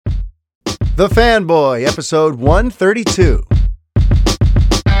The Fanboy, episode 132.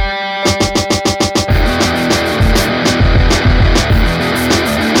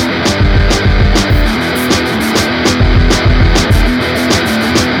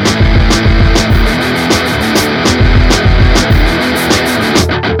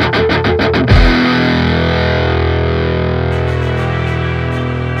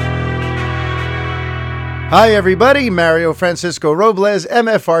 Hi everybody, Mario-Francisco Robles,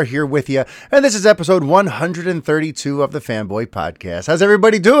 MFR here with you, and this is episode 132 of the Fanboy Podcast. How's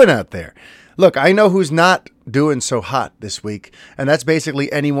everybody doing out there? Look, I know who's not doing so hot this week, and that's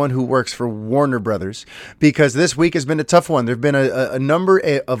basically anyone who works for Warner Brothers, because this week has been a tough one. There have been a number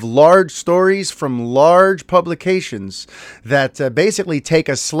of large stories from large publications that basically take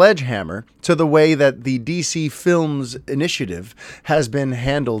a sledgehammer to the way that the DC Films initiative has been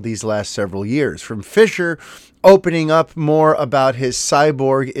handled these last several years. From Fisher opening up more about his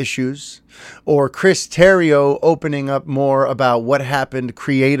Cyborg issues, or Chris Terrio opening up more about what happened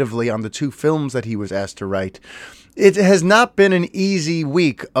creatively on the two films that he was asked to write. It has not been an easy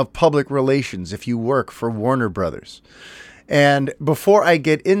week of public relations if you work for Warner Brothers. And before I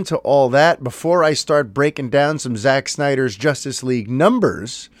get into all that, before I start breaking down some Zack Snyder's Justice League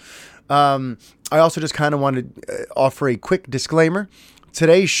numbers, I also just kind of want to offer a quick disclaimer.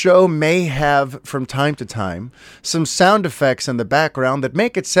 Today's show may have, from time to time, some sound effects in the background that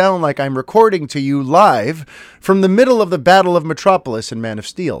make it sound like I'm recording to you live from the middle of the Battle of Metropolis in Man of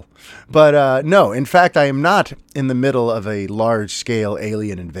Steel. But no, in fact, I am not in the middle of a large-scale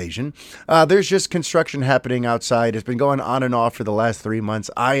alien invasion. There's just construction happening outside. It's been going on and off for the last 3 months.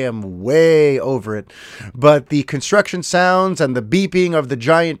 I am way over it. But the construction sounds and the beeping of the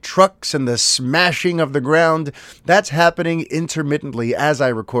giant trucks and the smashing of the ground, that's happening intermittently as I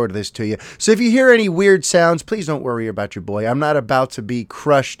record this to you. So if you hear any weird sounds, please don't worry about your boy. I'm not about to be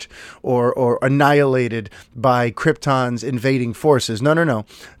crushed or annihilated by Krypton's invading forces. No.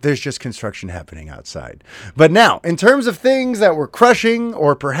 There's just construction happening outside. But now, in terms of things that were crushing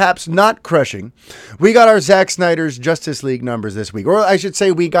or perhaps not crushing, we got our Zack Snyder's Justice League numbers this week. Or I should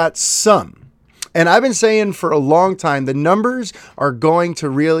say we got some. And I've been saying for a long time, the numbers are going to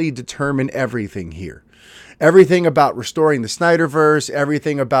really determine everything here. Everything about restoring the Snyderverse,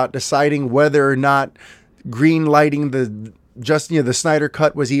 everything about deciding whether or not green lighting the Snyder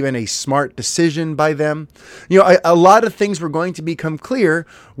Cut was even a smart decision by them. A lot of things were going to become clear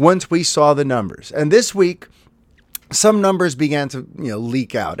once we saw the numbers. And this week, some numbers began to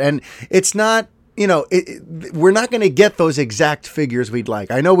leak out. And it's not, we're not going to get those exact figures we'd like.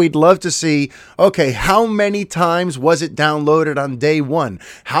 I know we'd love to see, okay, how many times was it downloaded on day one?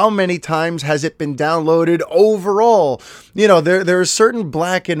 How many times has it been downloaded overall? There are certain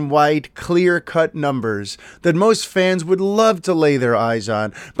black and white, clear-cut numbers that most fans would love to lay their eyes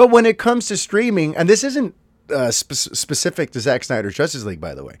on. But when it comes to streaming, and this isn't specific to Zack Snyder's Justice League,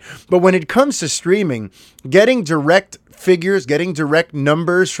 by the way, but when it comes to streaming, getting direct figures, getting direct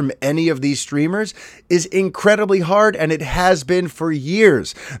numbers from any of these streamers is incredibly hard, and it has been for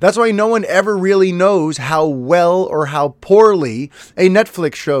years. That's why no one ever really knows how well or how poorly a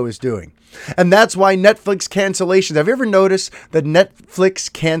Netflix show is doing. And that's why Netflix cancellations, have you ever noticed that Netflix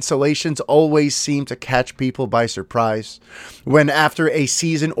cancellations always seem to catch people by surprise? When after a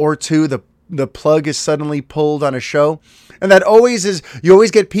season or two, the plug is suddenly pulled on a show. And that always is, you always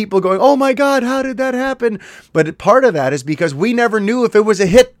get people going, oh my God, how did that happen? But part of that is because we never knew if it was a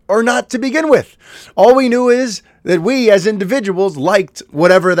hit or not to begin with. All we knew is that we as individuals liked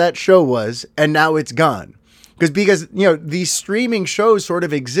whatever that show was, and now it's gone. Because these streaming shows sort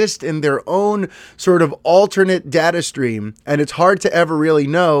of exist in their own sort of alternate data stream, and it's hard to ever really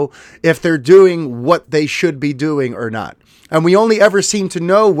know if they're doing what they should be doing or not. And we only ever seem to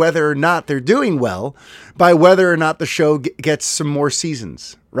know whether or not they're doing well by whether or not the show gets some more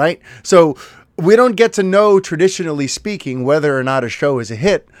seasons, right? So we don't get to know, traditionally speaking, whether or not a show is a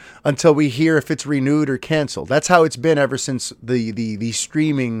hit until we hear if it's renewed or canceled. That's how it's been ever since the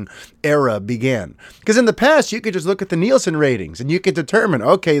streaming era began. Because in the past, you could just look at the Nielsen ratings and you could determine,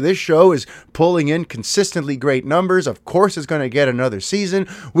 okay, this show is pulling in consistently great numbers. Of course, it's going to get another season.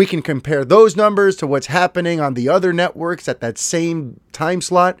 We can compare those numbers to what's happening on the other networks at that same time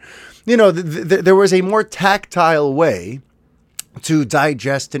slot. There was a more tactile way to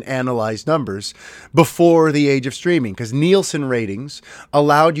digest and analyze numbers before the age of streaming, because Nielsen ratings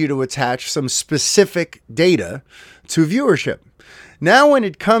allowed you to attach some specific data to viewership. Now, when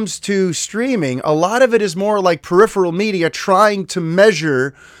it comes to streaming, a lot of it is more like peripheral media trying to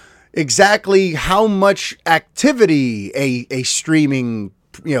measure exactly how much activity a streaming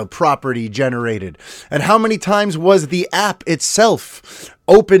property generated? And how many times was the app itself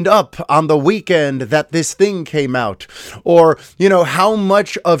opened up on the weekend that this thing came out? Or, how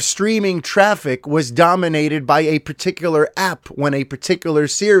much of streaming traffic was dominated by a particular app when a particular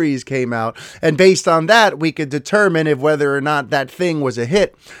series came out? And based on that, we could determine if whether or not that thing was a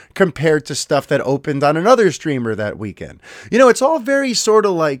hit compared to stuff that opened on another streamer that weekend. It's all very sort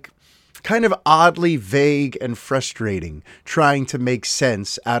of like kind of oddly vague and frustrating trying to make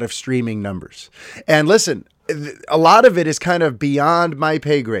sense out of streaming numbers. And listen, a lot of it is kind of beyond my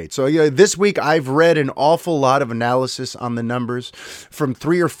pay grade. So this week I've read an awful lot of analysis on the numbers from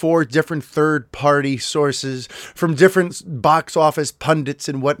 3 or 4 different third-party sources, from different box office pundits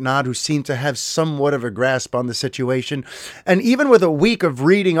and whatnot who seem to have somewhat of a grasp on the situation. And even with a week of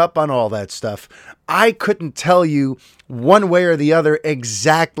reading up on all that stuff, I couldn't tell you one way or the other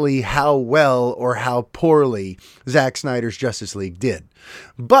exactly how well or how poorly Zack Snyder's Justice League did.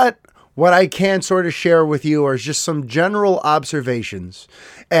 But what I can sort of share with you are just some general observations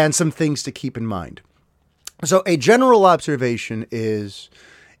and some things to keep in mind. So a general observation is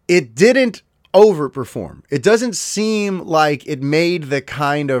it didn't overperform. It doesn't seem like it made the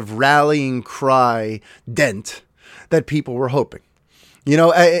kind of rallying cry dent that people were hoping.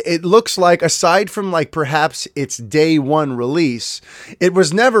 It looks like, aside from like perhaps its day one release, it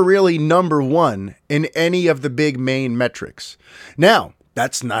was never really number one in any of the big main metrics. Now,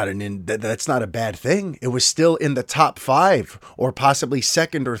 that's not a bad thing. It was still in the top 5 or possibly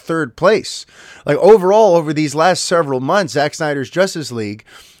second or third place. Like overall, over these last several months, Zack Snyder's Justice League,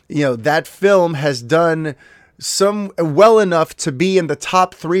 that film has done well enough to be in the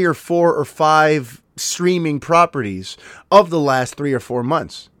top 3 or 4 or 5 streaming properties of the last 3 or 4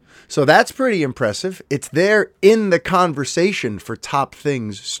 months. So that's pretty impressive. It's there in the conversation for top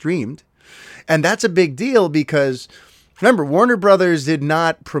things streamed. And that's a big deal because, remember, Warner Brothers did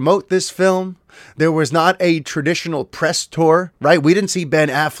not promote this film. There was not a traditional press tour, right? We didn't see Ben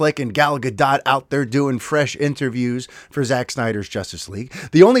Affleck and Gal Gadot out there doing fresh interviews for Zack Snyder's Justice League.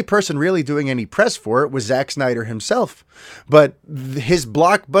 The only person really doing any press for it was Zack Snyder himself. But his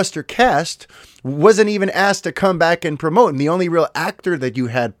blockbuster cast wasn't even asked to come back and promote. And the only real actor that you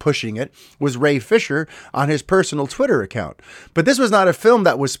had pushing it was Ray Fisher on his personal Twitter account. But this was not a film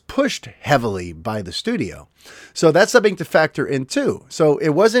that was pushed heavily by the studio. So that's something to factor in too. So it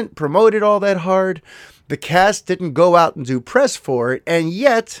wasn't promoted all that hard. The cast didn't go out and do press for it. And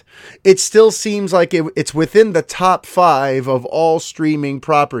yet it still seems like it's within the top 5 of all streaming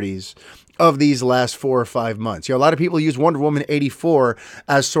properties of these last 4 or 5 months. A lot of people use Wonder Woman 84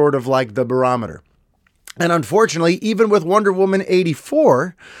 as sort of like the barometer. And unfortunately, even with Wonder Woman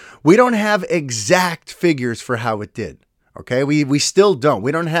 84, we don't have exact figures for how it did. Okay, we still don't.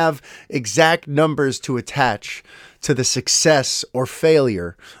 We don't have exact numbers to attach to the success or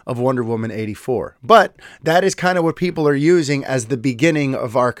failure of Wonder Woman 84. But that is kind of what people are using as the beginning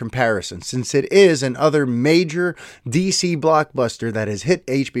of our comparison, since it is another major DC blockbuster that has hit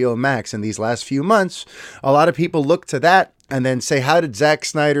HBO Max in these last few months. A lot of people look to that and then say, how did Zack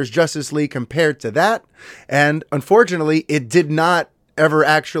Snyder's Justice League compare to that? And unfortunately, it did not ever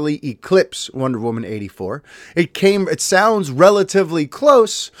actually eclipse Wonder Woman 84. It sounds relatively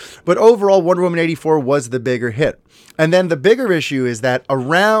close, but overall Wonder Woman 84 was the bigger hit. And then the bigger issue is that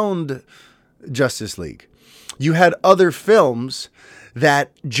around Justice League, you had other films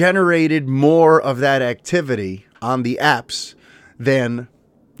that generated more of that activity on the apps than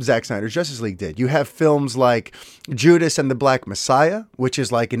Zack Snyder's Justice League did. You have films like Judas and the Black Messiah, which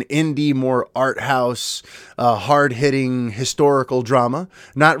is like an indie, more art house, hard-hitting historical drama.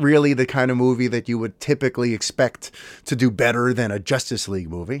 Not really the kind of movie that you would typically expect to do better than a Justice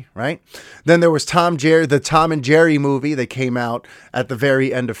League movie, right? Then there was the Tom and Jerry movie that came out at the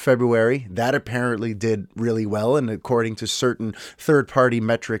very end of February. That apparently did really well, and according to certain third-party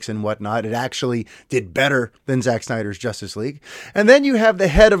metrics and whatnot, it actually did better than Zack Snyder's Justice League. And then you have the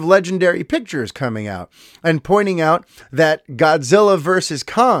head of Legendary Pictures coming out and pointing out that Godzilla vs.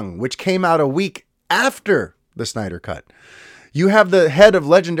 Kong, which came out a week after the Snyder Cut, you have the head of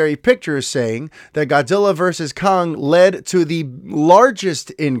Legendary Pictures saying that Godzilla vs. Kong led to the largest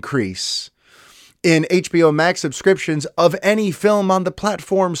increase in HBO Max subscriptions of any film on the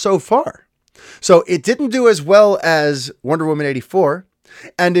platform so far. So it didn't do as well as Wonder Woman 84,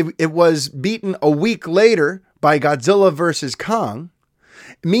 and it was beaten a week later by Godzilla vs. Kong.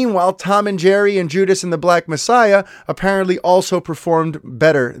 Meanwhile, Tom and Jerry and Judas and the Black Messiah apparently also performed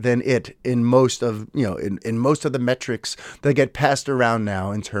better than it in most of the metrics that get passed around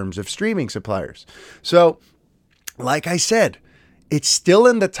now in terms of streaming suppliers. So, like I said, it's still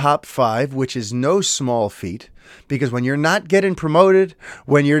in the top 5, which is no small feat. Because when you're not getting promoted,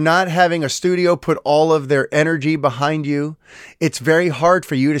 when you're not having a studio put all of their energy behind you, it's very hard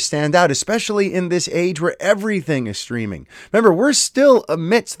for you to stand out, especially in this age where everything is streaming. Remember, we're still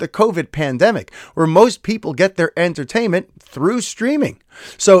amidst the COVID pandemic, where most people get their entertainment through streaming.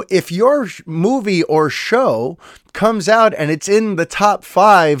 So if your movie or show comes out and it's in the top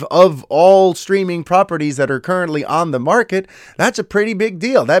 5 of all streaming properties that are currently on the market, that's a pretty big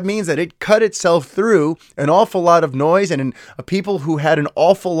deal. That means that it cut itself through an awful lot of noise, and people who had an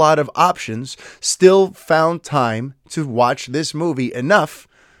awful lot of options still found time to watch this movie enough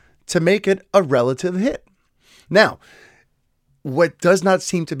to make it a relative hit. Now, what does not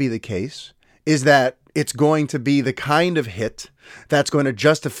seem to be the case is that it's going to be the kind of hit that's going to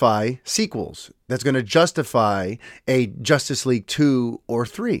justify sequels, that's going to justify a Justice League 2 or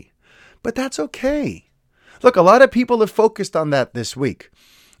 3. But that's okay. Look, a lot of people have focused on that this week.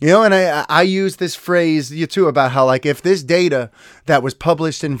 And I use this phrase too about how, like, if this data that was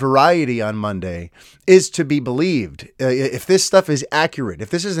published in Variety on Monday is to be believed, if this stuff is accurate, if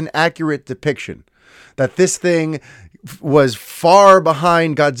this is an accurate depiction, that this thing was far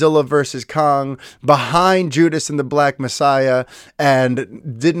behind Godzilla versus Kong, behind Judas and the Black Messiah,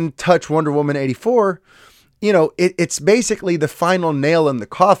 and didn't touch Wonder Woman 84, it's basically the final nail in the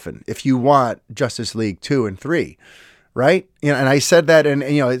coffin if you want Justice League 2 and 3, right? And I said that, and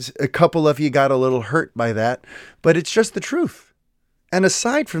it's a couple of you got a little hurt by that, but it's just the truth. And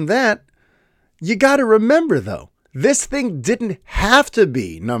aside from that, you got to remember, though, this thing didn't have to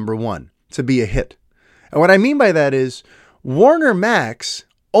be number 1 to be a hit. And what I mean by that is Warner Max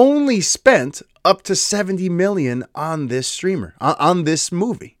only spent up to $70 million on this streamer, on this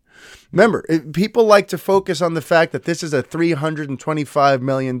movie. Remember, people like to focus on the fact that this is a $325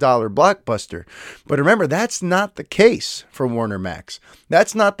 million blockbuster. But remember, that's not the case for Warner Max.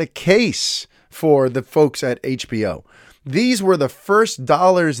 That's not the case for the folks at HBO. These were the first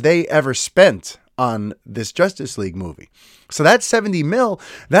dollars they ever spent on this Justice League movie. So that 70 mil,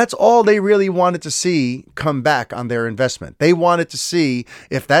 that's all they really wanted to see come back on their investment. They wanted to see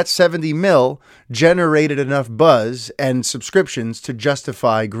if that 70 mil generated enough buzz and subscriptions to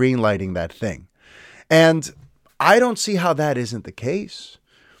justify greenlighting that thing. And I don't see how that isn't the case.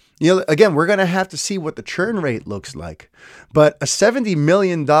 Again, we're going to have to see what the churn rate looks like. But a $70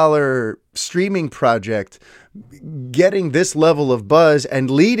 million streaming project getting this level of buzz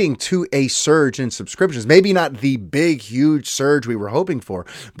and leading to a surge in subscriptions, maybe not the big, huge surge we were hoping for,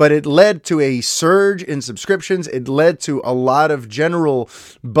 but it led to a surge in subscriptions. It led to a lot of general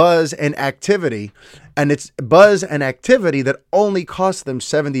buzz and activity. And it's buzz and activity that only cost them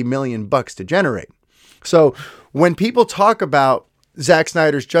 $70 million to generate. So when people talk about Zack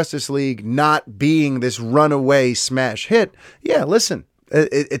Snyder's Justice League not being this runaway smash hit, yeah, listen,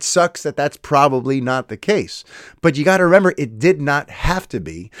 it sucks that that's probably not the case. But you got to remember, it did not have to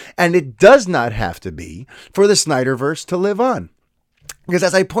be, and it does not have to be for the Snyderverse to live on. Because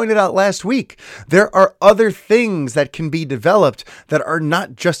as I pointed out last week, there are other things that can be developed that are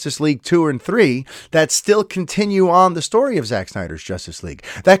not Justice League 2 and 3 that still continue on the story of Zack Snyder's Justice League,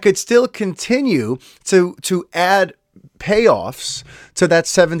 that could still continue to add payoffs to that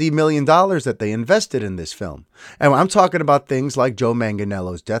 $70 million that they invested in this film. And I'm talking about things like Joe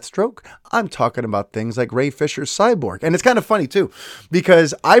Manganiello's Deathstroke. I'm talking about things like Ray Fisher's Cyborg. And it's kind of funny too,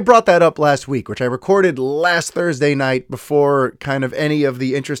 because I brought that up last week, which I recorded last Thursday night before kind of any of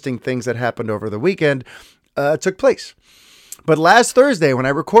the interesting things that happened over the weekend took place. But last Thursday, when I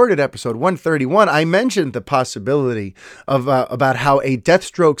recorded episode 131, I mentioned the possibility of about how a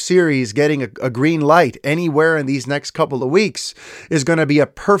Deathstroke series getting a green light anywhere in these next couple of weeks is going to be a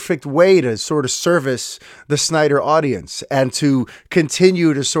perfect way to sort of service the Snyder audience and to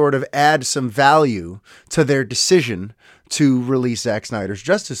continue to sort of add some value to their decision to release Zack Snyder's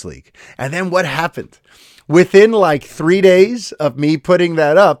Justice League. And then what happened? Within like 3 days of me putting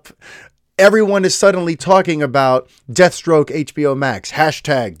that up, everyone is suddenly talking about Deathstroke HBO Max,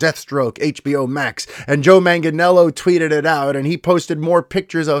 hashtag Deathstroke HBO Max. And Joe Manganiello tweeted it out, and he posted more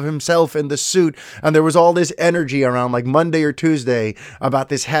pictures of himself in the suit. And there was all this energy around like Monday or Tuesday about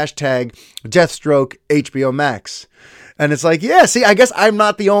this hashtag Deathstroke HBO Max. And it's like, yeah, see, I guess I'm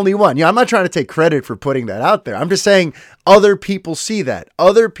not the only one. I'm not trying to take credit for putting that out there. I'm just saying other people see that.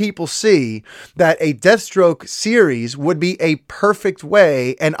 Other people see that a Deathstroke series would be a perfect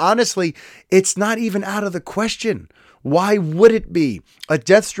way. And honestly, it's not even out of the question Why would it be? A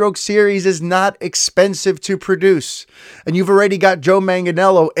Deathstroke series is not expensive to produce. And you've already got Joe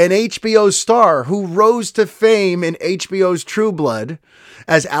Manganiello, an HBO star who rose to fame in HBO's True Blood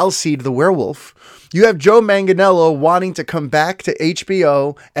as Alcide the werewolf. You have Joe Manganiello wanting to come back to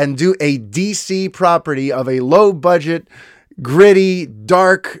HBO and do a DC property of a low-budget, gritty,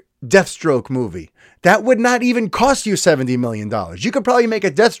 dark Deathstroke movie. That would not even cost you $70 million. You could probably make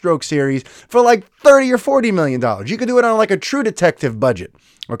a Deathstroke series for like $30 or $40 million. You could do it on like a True Detective budget.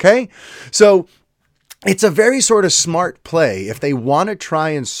 Okay? So it's a very sort of smart play if they want to try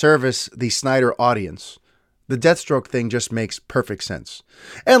and service the Snyder audience. The Deathstroke thing just makes perfect sense.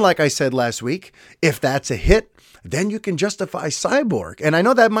 And like I said last week, if that's a hit, then you can justify Cyborg. And I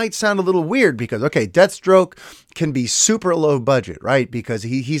know that might sound a little weird because, okay, Deathstroke can be super low budget, right? Because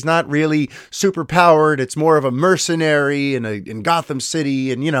he's not really super powered. It's more of a mercenary in Gotham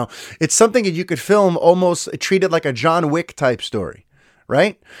City. And, you know, it's something that you could film almost treated like a John Wick type story,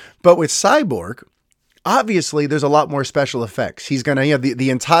 right? But with Cyborg, obviously, there's a lot more special effects. He's going to, you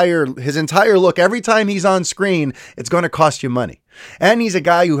know, his entire look, every time he's on screen, it's going to cost you money. And he's a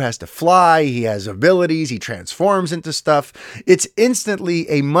guy who has to fly. He has abilities. He transforms into stuff. It's instantly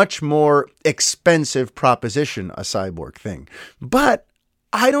a much more expensive proposition, a Cyborg thing. But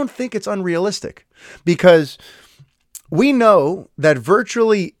I don't think it's unrealistic because we know that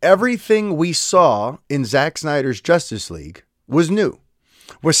virtually everything we saw in Zack Snyder's Justice League was new.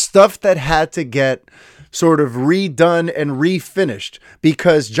 Was stuff that had to get sort of redone and refinished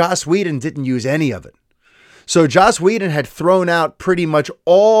because Joss Whedon didn't use any of it. So Joss Whedon had thrown out pretty much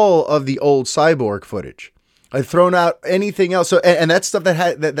all of the old Cyborg footage. Had thrown out anything else. So, and that's stuff that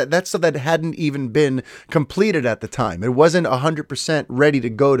had that stuff that hadn't even been completed at the time. It wasn't 100% ready to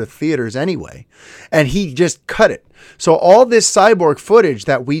go to theaters anyway. And he just cut it. So all this Cyborg footage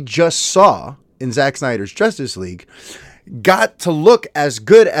that we just saw in Zack Snyder's Justice League got to look as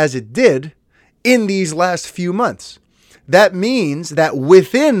good as it did in these last few months. That means that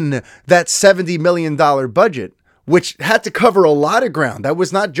within that $70 million budget, which had to cover a lot of ground, that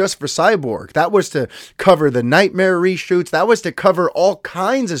was not just for Cyborg. That was to cover the Nightmare reshoots. That was to cover all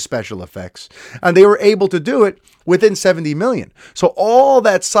kinds of special effects. And they were able to do it within $70 million. So all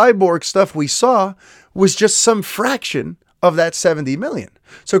that Cyborg stuff we saw was just some fraction of that $70 million.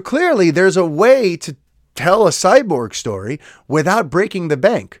 So clearly there's a way to tell a Cyborg story without breaking the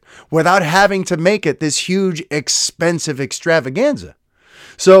bank, without having to make it this huge, expensive extravaganza.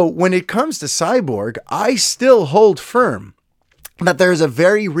 So when it comes to Cyborg, I still hold firm that there's a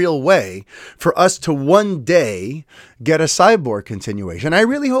very real way for us to one day get a Cyborg continuation. I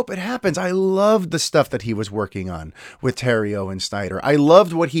really hope it happens. I loved the stuff that he was working on with Terrio and Snyder. I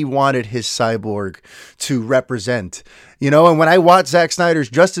loved what he wanted his Cyborg to represent. You know, and when I watched Zack Snyder's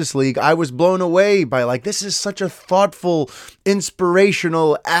Justice League, I was blown away by like, this is such a thoughtful,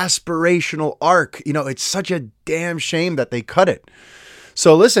 inspirational, aspirational arc. You know, it's such a damn shame that they cut it.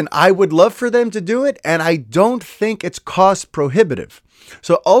 So listen, I would love for them to do it, and I don't think it's cost prohibitive.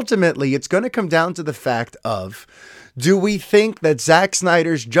 So ultimately, it's going to come down to the fact of, do we think that Zack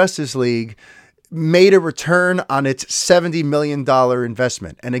Snyder's Justice League made a return on its $70 million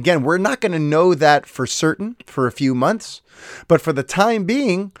investment? And again, we're not going to know that for certain for a few months, but for the time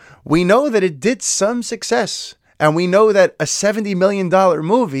being, we know that it did some success. And we know that a $70 million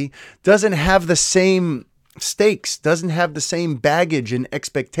movie doesn't have the same stakes, doesn't have the same baggage and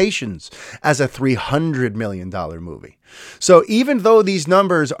expectations as a $300 million movie. So even though these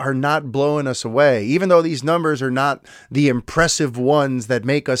numbers are not blowing us away, even though these numbers are not the impressive ones that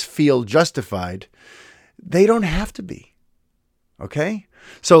make us feel justified, they don't have to be. Okay?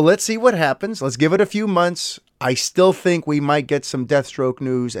 So let's see what happens. Let's give it a few months. I still think we might get some Deathstroke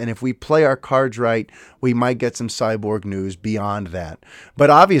news, and if we play our cards right, we might get some Cyborg news beyond that. But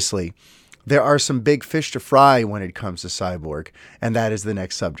obviously, there are some big fish to fry when it comes to Cyborg, and that is the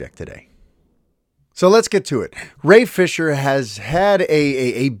next subject today. So let's get to it. Ray Fisher has had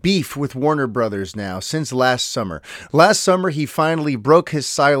a beef with Warner Brothers now since last summer. Last summer, he finally broke his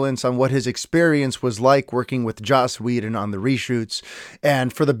silence on what his experience was like working with Joss Whedon on the reshoots.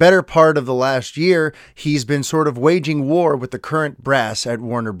 And for the better part of the last year, he's been sort of waging war with the current brass at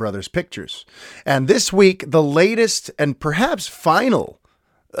Warner Brothers Pictures. And this week, the latest and perhaps final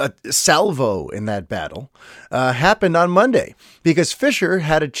salvo in that battle happened on Monday, because Fisher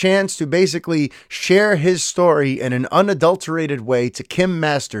had a chance to basically share his story in an unadulterated way to Kim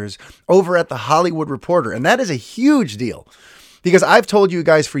Masters over at The Hollywood Reporter. And that is a huge deal, because I've told you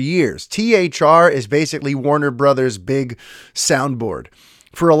guys for years, THR is basically Warner Brothers' big soundboard.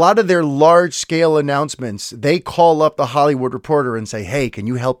 for a lot of their large scale announcements, they call up the Hollywood Reporter and say, hey, can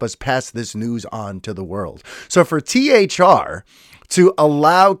you help us pass this news on to the world? So for THR to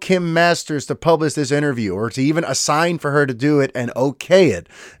allow Kim Masters to publish this interview, or to even assign for her to do it and okay it,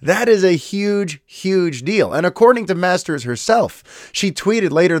 that is a huge, huge deal. And according to Masters herself, she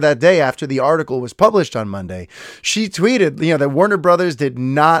tweeted later that day after the article was published on Monday, she tweeted, that Warner Brothers did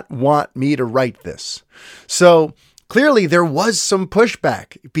not want me to write this. So clearly, there was some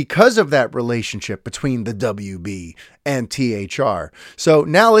pushback because of that relationship between the WB and THR. So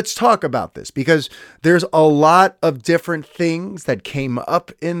now let's talk about this, because there's a lot of different things that came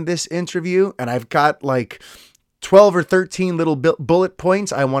up in this interview, and I've got like 12 or 13 little bullet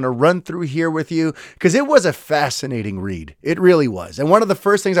points I want to run through here with you, because it was a fascinating read. It really was. And one of the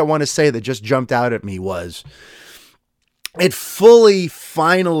first things I want to say that just jumped out at me was, it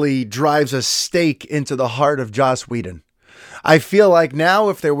finally drives a stake into the heart of Joss Whedon. I feel like now,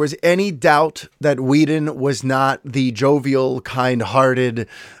 if there was any doubt that Whedon was not the jovial, kind-hearted,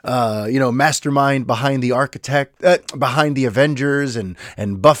 mastermind behind behind the Avengers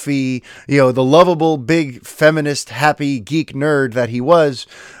and Buffy, the lovable, big, feminist, happy geek nerd that he was,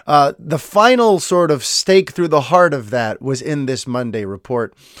 the final sort of stake through the heart of that was in this Monday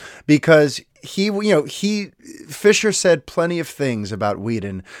report, because Fisher said plenty of things about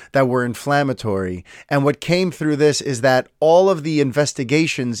Whedon that were inflammatory. And what came through this is that all of the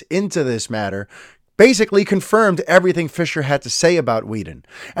investigations into this matter basically confirmed everything Fisher had to say about Whedon.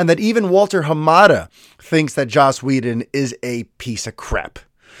 And that even Walter Hamada thinks that Joss Whedon is a piece of crap.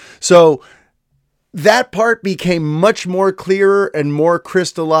 So that part became much more clearer and more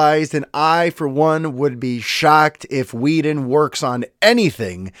crystallized, and I, for one, would be shocked if Whedon works on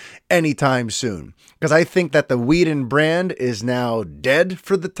anything anytime soon. Because I think that the Whedon brand is now dead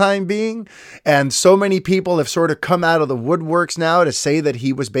for the time being, and so many people have sort of come out of the woodworks now to say that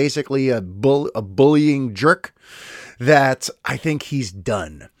he was basically a bullying jerk, that I think he's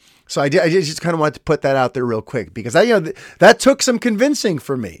done. So I just kind of wanted to put that out there real quick, because that took some convincing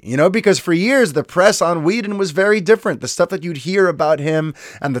for me, because for years the press on Whedon was very different. The stuff that you'd hear about him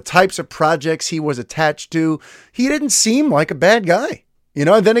and the types of projects he was attached to, he didn't seem like a bad guy.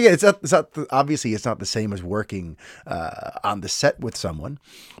 And then again, obviously it's not the same as working on the set with someone.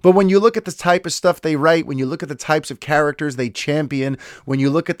 But when you look at the type of stuff they write, when you look at the types of characters they champion, when you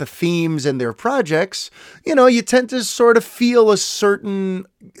look at the themes in their projects, you tend to sort of feel a certain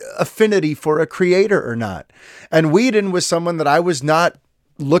affinity for a creator or not. And Whedon was someone that I was not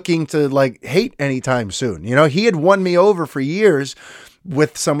looking to hate anytime soon. He had won me over for years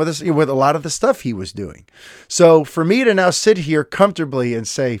with some of this, with a lot of the stuff he was doing. So for me to now sit here comfortably and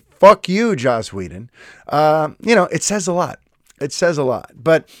say, fuck you, Joss Whedon, it says a lot. It says a lot.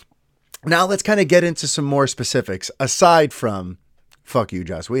 But now let's kind of get into some more specifics aside from fuck you,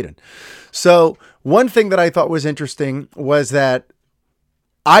 Joss Whedon. So one thing that I thought was interesting was that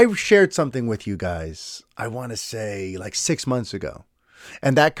I shared something with you guys, I want to say 6 months ago,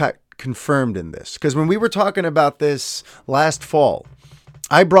 and that got confirmed in this. Because when we were talking about this last fall,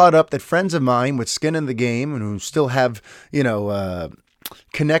 I brought up that friends of mine with skin in the game and who still have,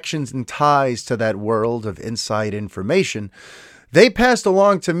 connections and ties to that world of inside information, they passed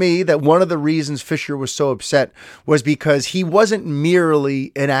along to me that one of the reasons Fisher was so upset was because he wasn't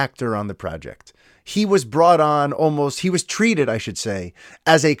merely an actor on the project. He was brought on he was treated, I should say,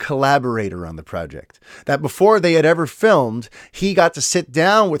 as a collaborator on the project. That before they had ever filmed, he got to sit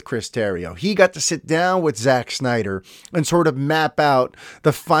down with Chris Terrio. He got to sit down with Zack Snyder and sort of map out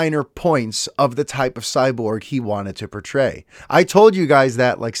the finer points of the type of cyborg he wanted to portray. I told you guys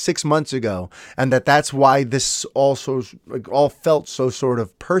that 6 months ago, and that's why this also all felt so sort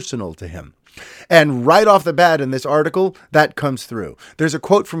of personal to him. And right off the bat in this article, that comes through. There's a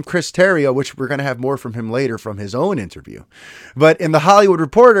quote from Chris Terrio, which we're going to have more from him later from his own interview. But in the Hollywood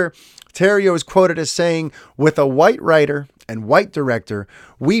Reporter, Terrio is quoted as saying, with a white writer and white director,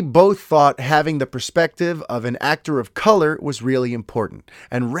 we both thought having the perspective of an actor of color was really important.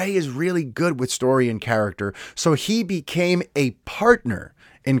 And Ray is really good with story and character, so he became a partner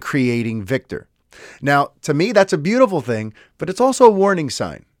in creating Victor. Now, to me, that's a beautiful thing, but it's also a warning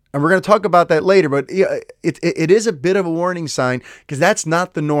sign. And we're going to talk about that later, but it is a bit of a warning sign because that's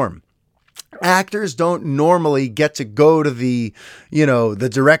not the norm. Actors don't normally get to go to the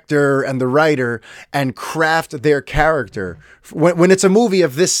director and the writer and craft their character when it's a movie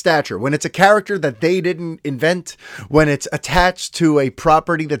of this stature, when it's a character that they didn't invent, when it's attached to a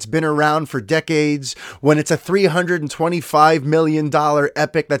property that's been around for decades, when it's a $325 million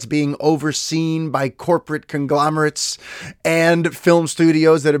epic that's being overseen by corporate conglomerates and film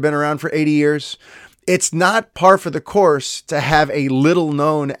studios that have been around for 80 years. it's not par for the course to have a little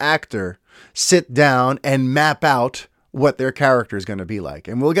known actor sit down and map out what their character is going to be like.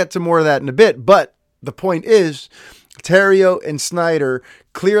 And we'll get to more of that in a bit. But the point is, Terrio and Snyder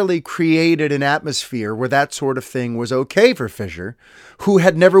clearly created an atmosphere where that sort of thing was okay for Fisher, who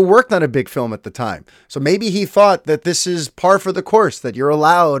had never worked on a big film at the time. So maybe he thought that this is par for the course, that you're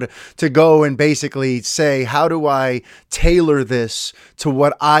allowed to go and basically say, how do I tailor this to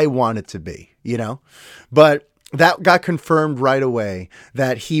what I want it to be, you know? But that got confirmed right away,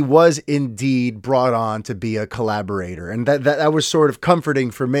 that he was indeed brought on to be a collaborator. And that was sort of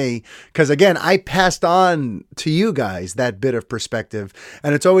comforting for me, because again, I passed on to you guys that bit of perspective.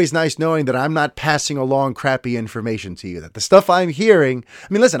 And it's always nice knowing that I'm not passing along crappy information to you, that the stuff I'm hearing,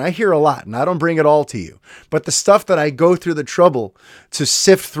 I mean, listen, I hear a lot and I don't bring it all to you, but the stuff that I go through the trouble to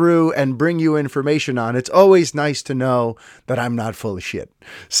sift through and bring you information on, it's always nice to know that I'm not full of shit.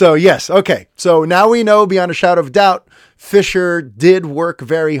 So yes. Okay. So now we know beyond a shadow of doubt, Fisher did work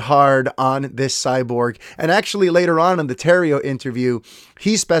very hard on this Cyborg. And actually later on in the Terrio interview,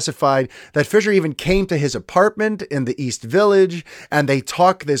 he specified that Fisher even came to his apartment in the East Village and they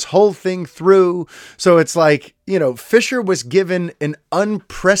talked this whole thing through. So it's like, you know, Fisher was given an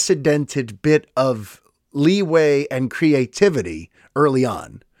unprecedented bit of leeway and creativity early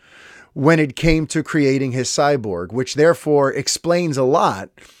on when it came to creating his Cyborg, which therefore explains a lot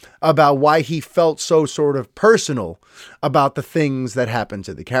about why he felt so sort of personal about the things that happened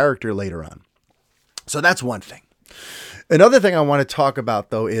to the character later on. So that's one thing. Another thing I want to talk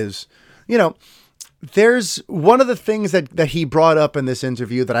about, though, is, you know, there's one of the things that he brought up in this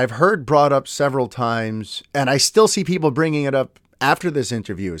interview that I've heard brought up several times, and I still see people bringing it up after this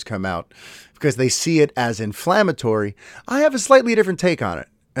interview has come out because they see it as inflammatory. I have a slightly different take on it.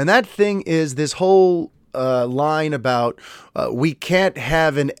 And that thing is this whole line about we can't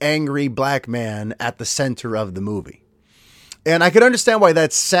have an angry black man at the center of the movie. And I could understand why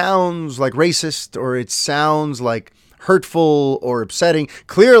that sounds like racist, or it sounds like hurtful or upsetting.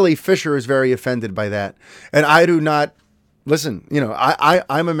 Clearly, Fisher is very offended by that. And I do not, listen, you know,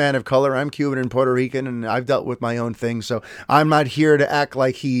 I'm a man of color. I'm Cuban and Puerto Rican, and I've dealt with my own things. So I'm not here to act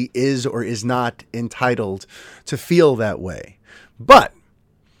like he is or is not entitled to feel that way. But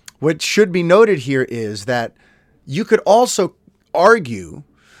what should be noted here is that you could also argue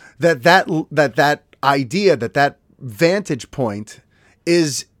that idea, that vantage point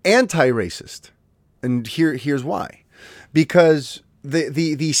is anti-racist. And here's why. Because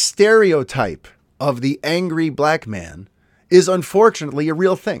the stereotype of the angry black man is unfortunately a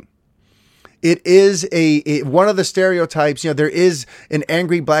real thing. It is one of the stereotypes. You know, there is an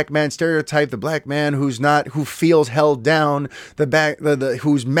angry black man stereotype, the black man who feels held down,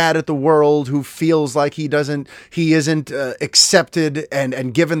 who's mad at the world, who feels like he isn't accepted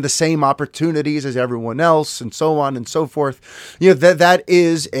and given the same opportunities as everyone else, and so on and so forth. You know, that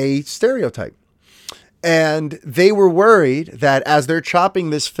is a stereotype. And they were worried that as they're chopping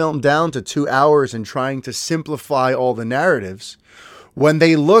this film down to 2 hours and trying to simplify all the narratives, when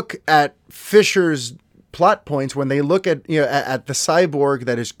they look at Fisher's plot points, when they look at, you know, at the Cyborg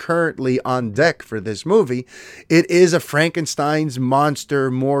that is currently on deck for this movie, it is a Frankenstein's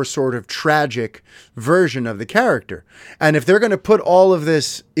monster, more sort of tragic version of the character. And if they're going to put all of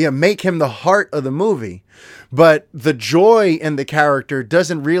this, you know, make him the heart of the movie, but the joy in the character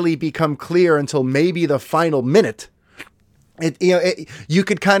doesn't really become clear until maybe the final minute, you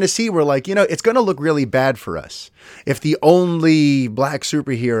could kind of see where, like, you know, it's going to look really bad for us if the only black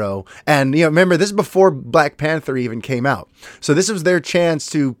superhero, and, you know, remember, this is before Black Panther even came out. So this was their chance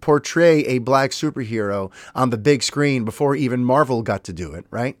to portray a black superhero on the big screen before even Marvel got to do it,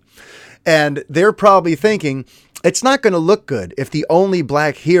 right? And they're probably thinking, it's not going to look good if the only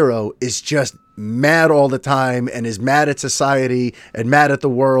black hero is just mad all the time and is mad at society and mad at the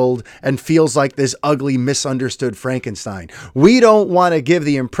world and feels like this ugly, misunderstood Frankenstein. We don't want to give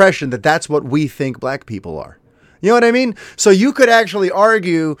the impression that that's what we think black people are. You know what I mean? So you could actually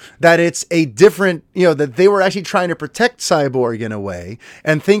argue that it's a different, you know, that they were actually trying to protect Cyborg in a way,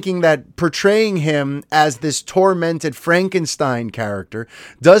 and thinking that portraying him as this tormented Frankenstein character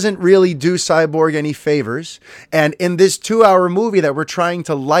doesn't really do Cyborg any favors. And in this 2-hour movie that we're trying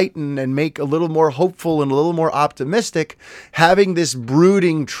to lighten and make a little more hopeful and a little more optimistic, having this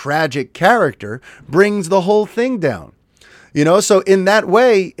brooding, tragic character brings the whole thing down. You know, so in that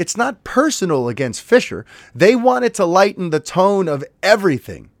way, it's not personal against Fisher. They wanted to lighten the tone of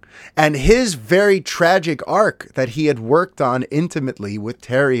everything. And his very tragic arc that he had worked on intimately with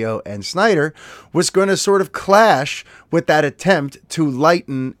Terrio and Snyder was going to sort of clash with that attempt to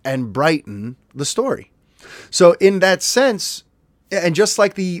lighten and brighten the story. So in that sense, And just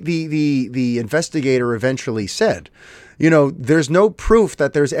like the investigator eventually said, there's no proof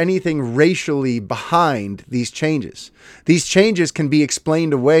that there's anything racially behind these changes. These changes can be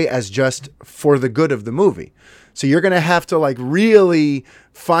explained away as just for the good of the movie. So you're going to have to like really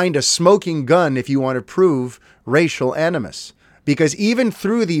find a smoking gun if you want to prove racial animus. Because even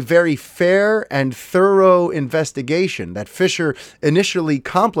through the very fair and thorough investigation that Fisher initially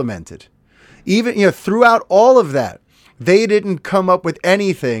complimented, even throughout all of that, they didn't come up with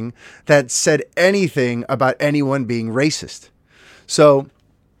anything that said anything about anyone being racist. So,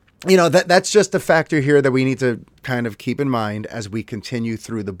 that's just a factor here that we need to kind of keep in mind as we continue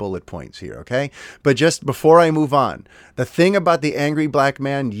through the bullet points here, okay? But just before I move on, the thing about the angry black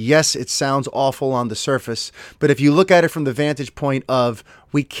man, yes, it sounds awful on the surface, but if you look at it from the vantage point of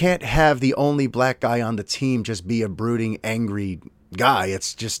we can't have the only black guy on the team just be a brooding, angry guy.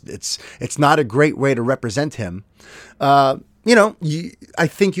 It's not a great way to represent him. I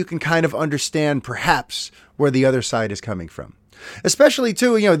think you can kind of understand perhaps where the other side is coming from. Especially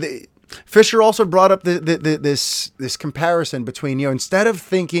too, Fisher also brought up this comparison between, instead of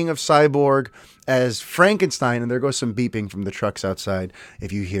thinking of Cyborg as Frankenstein, and there goes some beeping from the trucks outside.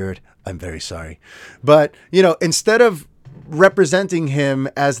 If you hear it, I'm very sorry. But, instead of representing him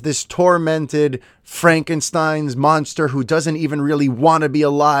as this tormented Frankenstein's monster who doesn't even really want to be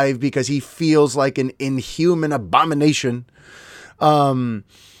alive because he feels like an inhuman abomination,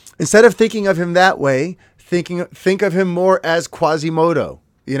 instead of thinking of him that way, think of him more as Quasimodo.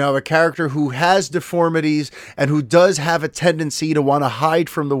 A character who has deformities and who does have a tendency to want to hide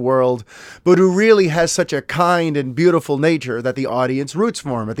from the world, but who really has such a kind and beautiful nature that the audience roots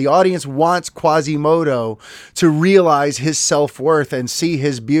for him. That the audience wants Quasimodo to realize his self-worth and see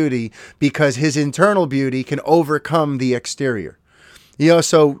his beauty because his internal beauty can overcome the exterior.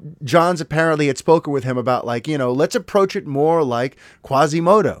 So Johns apparently had spoken with him about let's approach it more like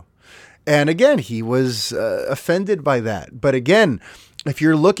Quasimodo. And again, he was offended by that. But again, if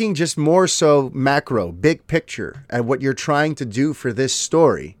you're looking just more so macro, big picture at what you're trying to do for this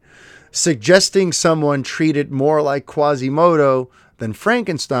story, suggesting someone treat it more like Quasimodo than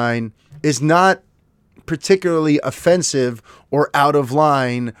Frankenstein is not particularly offensive or out of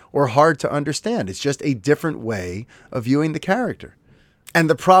line or hard to understand. It's just a different way of viewing the character. And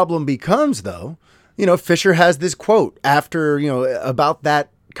the problem becomes, though, Fisher has this quote after, about that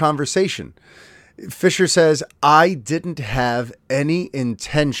conversation. Fisher says, I didn't have any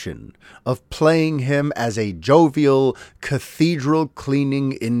intention of playing him as a jovial,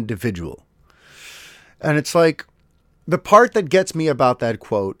 cathedral-cleaning individual. And it's like, the part that gets me about that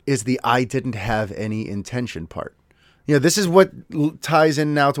quote is the I didn't have any intention part. This is what ties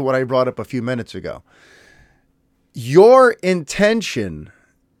in now to what I brought up a few minutes ago. Your intention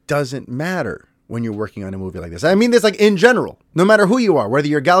doesn't matter when you're working on a movie like this. I mean this in general, no matter who you are, whether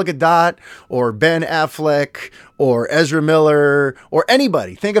you're Gal Gadot or Ben Affleck or Ezra Miller or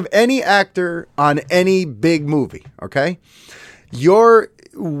anybody. Think of any actor on any big movie, okay?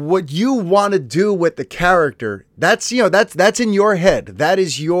 What you want to do with the character, that's in your head. That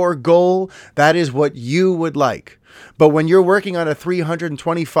is your goal. That is what you would like. But when you're working on a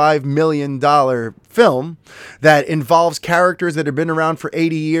 $325 million film that involves characters that have been around for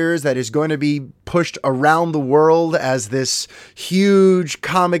 80 years, that is going to be pushed around the world as this huge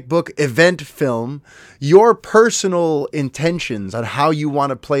comic book event film, your personal intentions on how you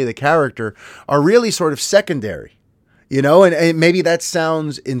want to play the character are really sort of secondary. And maybe that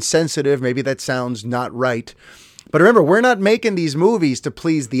sounds insensitive. Maybe that sounds not right. But remember, we're not making these movies to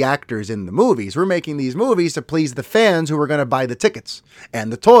please the actors in the movies. We're making these movies to please the fans who are going to buy the tickets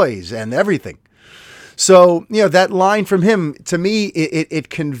and the toys and everything. So, that line from him, to me, it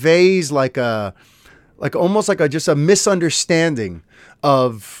conveys almost just a misunderstanding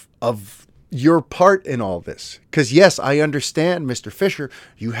of your part in all this. Because yes, I understand, Mr. Fisher,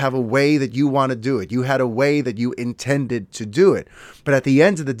 you have a way that you want to do it. You had a way that you intended to do it. But at the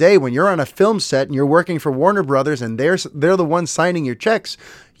end of the day, when you're on a film set and you're working for Warner Brothers and they're the ones signing your checks,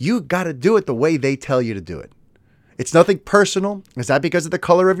 you got to do it the way they tell you to do it. It's nothing personal. It's not because of the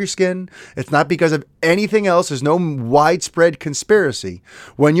color of your skin. It's not because of anything else. There's no widespread conspiracy.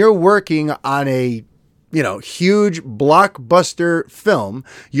 When you're working on a huge blockbuster film,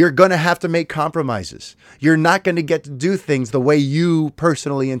 you're going to have to make compromises. You're not going to get to do things the way you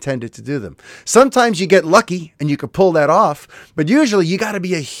personally intended to do them. Sometimes you get lucky and you can pull that off, but usually you got to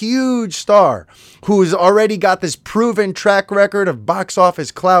be a huge star who's already got this proven track record of box office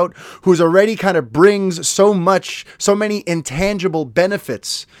clout, who's already kind of brings so many intangible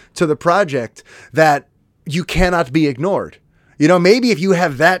benefits to the project that you cannot be ignored. Maybe if you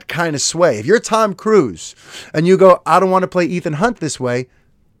have that kind of sway, if you're Tom Cruise and you go, I don't want to play Ethan Hunt this way,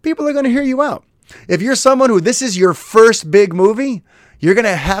 people are going to hear you out. If you're someone who this is your first big movie, you're going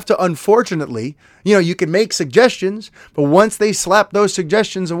to have to, unfortunately, you can make suggestions, but once they slap those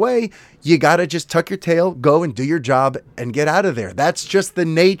suggestions away, you got to just tuck your tail, go and do your job and get out of there. That's just the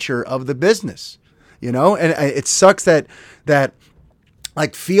nature of the business, and it sucks that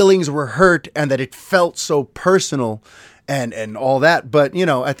like feelings were hurt and that it felt so personal and all that. But,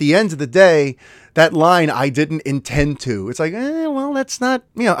 at the end of the day, that line, I didn't intend to. It's like, well, that's not,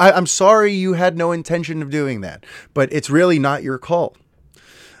 I'm sorry you had no intention of doing that, but it's really not your call.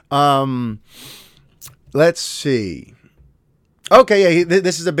 Let's see. Okay, yeah,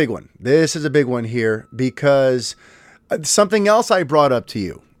 this is a big one. This is a big one here because something else I brought up to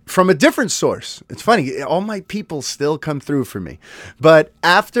you from a different source. It's funny, all my people still come through for me. But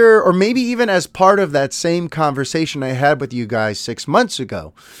after, or maybe even as part of that same conversation I had with you guys 6 months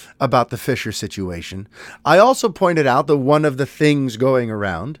ago about the Fisher situation, I also pointed out that one of the things going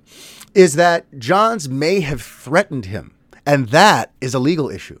around is that Johns may have threatened him. And that is a legal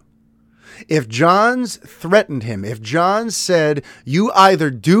issue. If Johns threatened him, if Johns said, you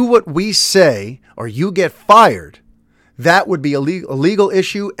either do what we say or you get fired, that would be a legal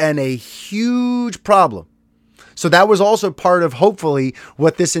issue and a huge problem. So that was also part of, hopefully,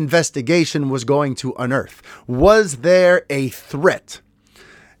 what this investigation was going to unearth. Was there a threat?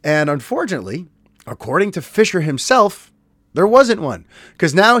 And unfortunately, according to Fisher himself, there wasn't one,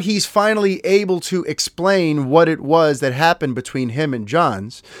 because now he's finally able to explain what it was that happened between him and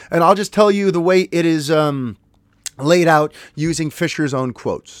Johns. And I'll just tell you the way it is laid out using Fisher's own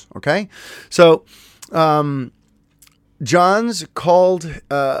quotes. Okay. So Johns called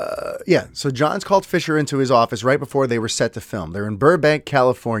Fisher into his office right before they were set to film. They're in Burbank,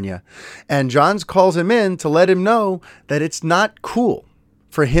 California. And Johns calls him in to let him know that it's not cool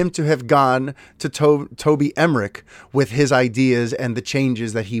for him to have gone to Toby Emmerich with his ideas and the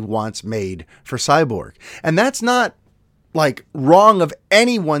changes that he wants made for Cyborg. And that's not like wrong of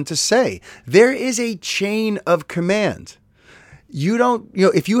anyone to say. There is a chain of command. You don't,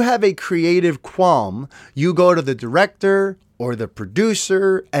 if you have a creative qualm, you go to the director or the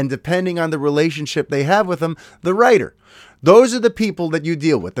producer, and depending on the relationship they have with them, the writer. Those are the people that you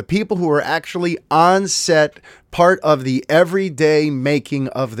deal with, the people who are actually on set, part of the everyday making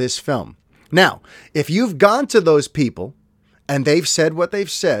of this film. Now, if you've gone to those people and they've said what they've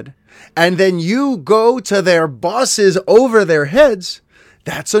said, and then you go to their bosses over their heads,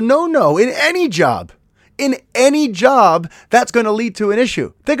 that's a no-no in any job. In any job, that's going to lead to an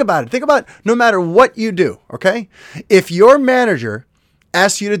issue. Think about it. Think about no matter what you do, okay? If your manager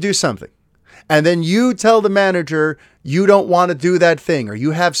asks you to do something, and then you tell the manager you don't want to do that thing, or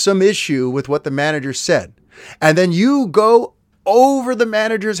you have some issue with what the manager said, and then you go over the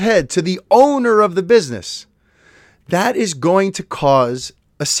manager's head to the owner of the business, that is going to cause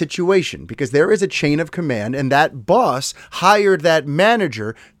a situation, because there is a chain of command, and that boss hired that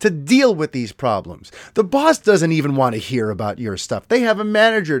manager to deal with these problems. The boss doesn't even want to hear about your stuff. They have a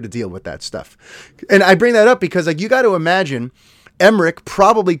manager to deal with that stuff. And I bring that up because, you got to imagine Emmerich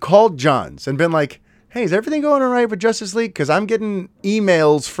probably called Johns and been like, hey, is everything going all right with Justice League? Because I'm getting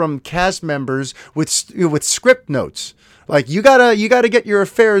emails from cast members with script notes. Like, you gotta get your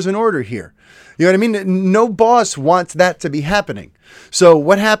affairs in order here. You know what I mean? No boss wants that to be happening. So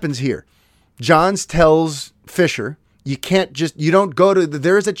what happens here? Johns tells Fisher, you don't go to,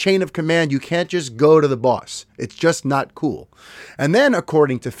 there is a chain of command. You can't just go to the boss. It's just not cool. And then,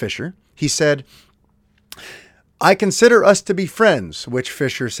 according to Fisher, he said, I consider us to be friends, which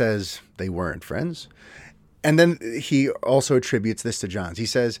Fisher says they weren't friends. And then he also attributes this to Johns. He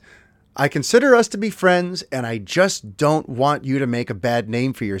says, I consider us to be friends, and I just don't want you to make a bad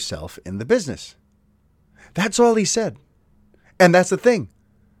name for yourself in the business. That's all he said. And that's the thing.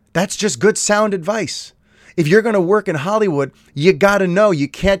 That's just good sound advice. If you're going to work in Hollywood, you got to know you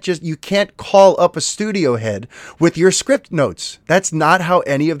can't call up a studio head with your script notes. That's not how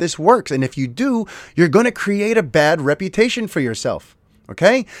any of this works. And if you do, you're going to create a bad reputation for yourself.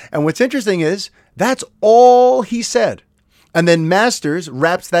 Okay? And what's interesting is that's all he said. And then Masters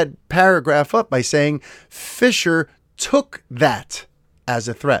wraps that paragraph up by saying Fisher took that as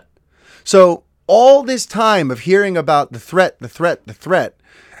a threat. So all this time of hearing about the threat,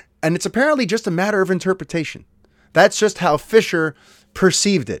 and it's apparently just a matter of interpretation. That's just how Fisher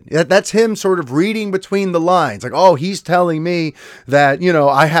perceived it. That's him sort of reading between the lines. Like, oh, he's telling me that,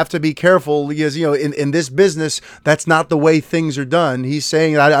 I have to be careful because, in this business, that's not the way things are done. He's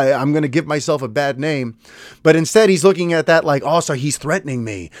saying that I'm going to give myself a bad name. But instead, he's looking at that like, oh, so he's threatening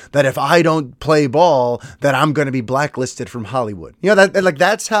me that if I don't play ball, that I'm going to be blacklisted from Hollywood.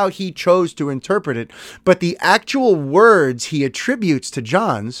 That's how he chose to interpret it. But the actual words he attributes to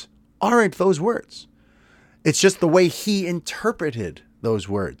Johns aren't those words. It's just the way he interpreted those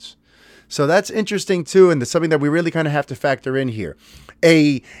words. So that's interesting too, and it's something that we really kind of have to factor in here.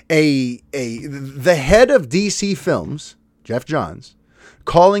 The head of DC Films, Geoff Johns,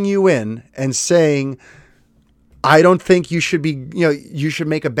 calling you in and saying, I don't think you should be, you should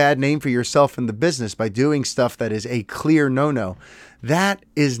make a bad name for yourself in the business by doing stuff that is a clear no-no. That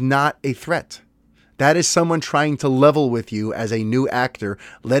is not a threat. That is someone trying to level with you as a new actor,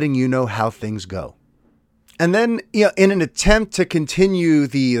 letting you know how things go. And then, in an attempt to continue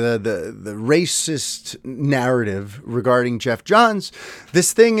the racist narrative regarding Geoff Johns,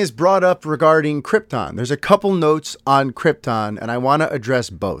 this thing is brought up regarding Krypton. There's a couple notes on Krypton, and I want to address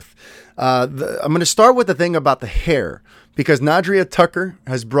both. I'm going to start with the thing about the hair, because Nadria Tucker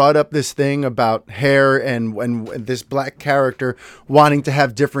has brought up this thing about hair and this black character wanting to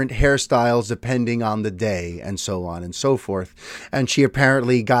have different hairstyles depending on the day and so on and so forth. And she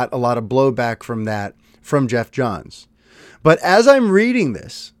apparently got a lot of blowback from that from Geoff Johns. But as I'm reading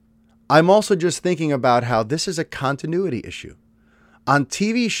this, I'm also just thinking about how this is a continuity issue. On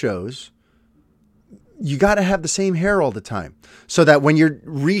TV shows, you got to have the same hair all the time so that when you're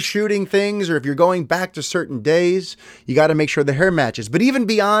reshooting things or if you're going back to certain days, you got to make sure the hair matches. But even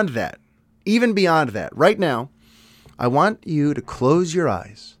beyond that, right now, I want you to close your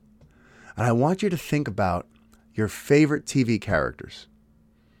eyes and I want you to think about your favorite TV characters.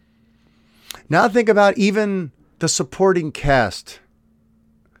 Now think about even the supporting cast.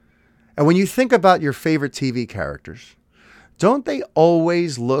 And when you think about your favorite TV characters, don't they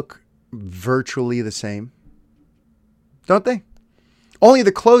always look virtually the same? Don't they? Only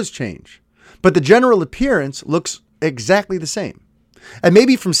the clothes change, but the general appearance looks exactly the same. And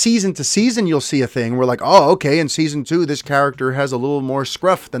maybe from season to season, you'll see a thing where like, oh, okay, in season 2, this character has a little more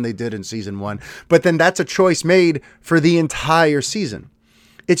scruff than they did in season 1. But then that's a choice made for the entire season.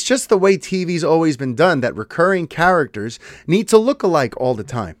 It's just the way TV's always been done, that recurring characters need to look alike all the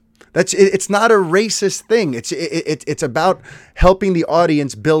time. It's not a racist thing. It's about helping the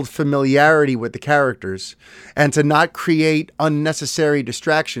audience build familiarity with the characters and to not create unnecessary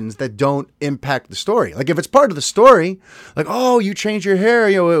distractions that don't impact the story. Like if it's part of the story, like, oh, you changed your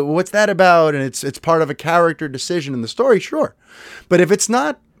hair, what's that about? And it's part of a character decision in the story, sure. But if it's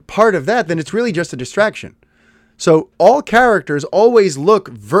not part of that, then it's really just a distraction. So all characters always look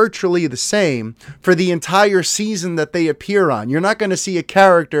virtually the same for the entire season that they appear on. You're not going to see a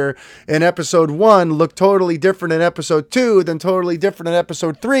character in episode 1 look totally different in episode 2, then totally different in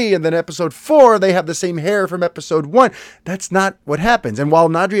episode 3, and then episode 4, they have the same hair from episode 1. That's not what happens. And while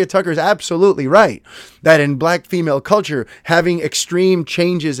Nadria Tucker is absolutely right that in black female culture, having extreme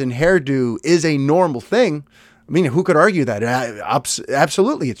changes in hairdo is a normal thing, I mean, who could argue that?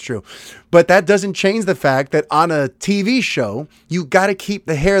 Absolutely, it's true. But that doesn't change the fact that on a TV show, you got to keep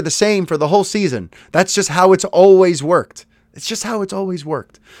the hair the same for the whole season. That's just how it's always worked. It's just how it's always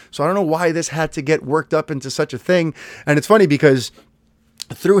worked. So I don't know why this had to get worked up into such a thing. And it's funny because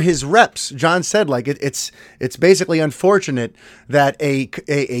through his reps, John said, like, it's basically unfortunate that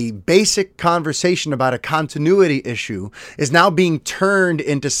a basic conversation about a continuity issue is now being turned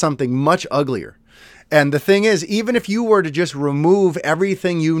into something much uglier. And the thing is, even if you were to just remove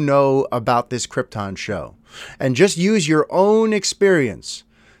everything you know about this Krypton show and just use your own experience,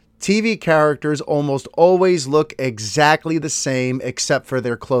 TV characters almost always look exactly the same except for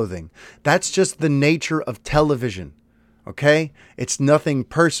their clothing. That's just the nature of television. Okay? It's nothing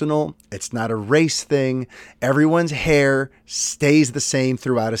personal. It's not a race thing. Everyone's hair stays the same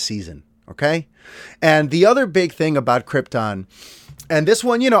throughout a season. Okay? And the other big thing about Krypton, and this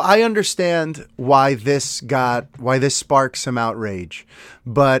one, I understand why this sparked some outrage,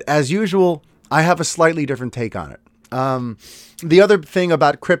 but as usual, I have a slightly different take on it. The other thing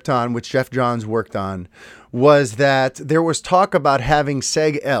about Krypton, which Geoff Johns worked on, was that there was talk about having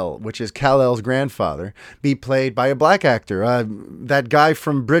Seg-El, which is Kal-El's grandfather, be played by a black actor. That guy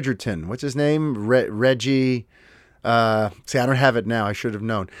from Bridgerton, what's his name? Reggie. See, I don't have it now. I should have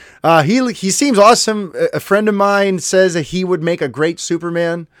known. He seems awesome. A friend of mine says that he would make a great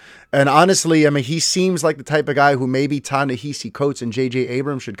Superman. And honestly, I mean, he seems like the type of guy who maybe Ta-Nehisi Coates and J.J.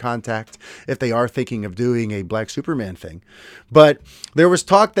 Abrams should contact if they are thinking of doing a Black Superman thing. But there was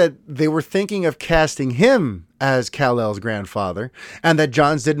talk that they were thinking of casting him as Kal-El's grandfather, and that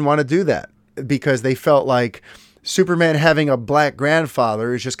Johns didn't want to do that because they felt like Superman having a black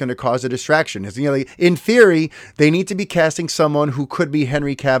grandfather is just going to cause a distraction. In theory, they need to be casting someone who could be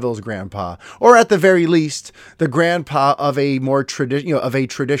Henry Cavill's grandpa, or at the very least, the grandpa of a more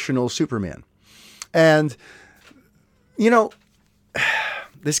traditional Superman. And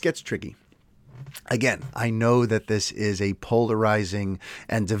this gets tricky. Again, I know that this is a polarizing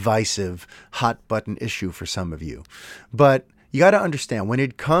and divisive hot button issue for some of you, but you got to understand, when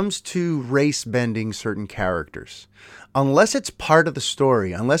it comes to race bending certain characters, unless it's part of the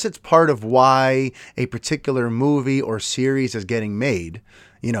story, unless it's part of why a particular movie or series is getting made,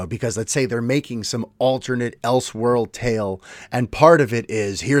 because let's say they're making some alternate Elseworld tale and part of it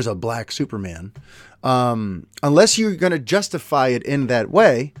is here's a black Superman. Unless you're going to justify it in that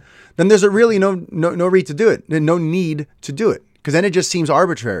way, then there's really no need to do it. No need to do it. Because then it just seems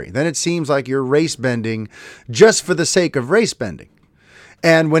arbitrary. Then it seems like you're race bending just for the sake of race bending.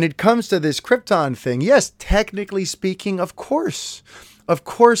 And when it comes to this Krypton thing, yes, technically speaking, of course,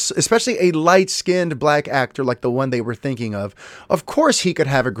 especially a light-skinned black actor like the one they were thinking of course he could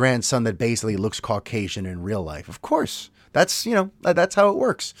have a grandson that basically looks Caucasian in real life. Of course. That's how it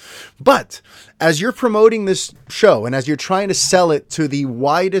works. But as you're promoting this show and as you're trying to sell it to the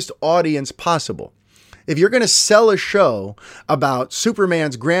widest audience possible, if you're going to sell a show about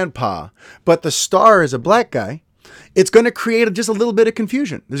Superman's grandpa, but the star is a black guy, it's going to create just a little bit of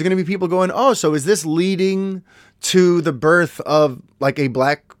confusion. There's going to be people going, oh, so is this leading to the birth of like a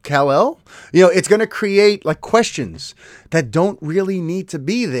black Kal-El? It's going to create like questions that don't really need to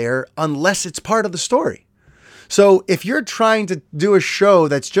be there unless it's part of the story. So if you're trying to do a show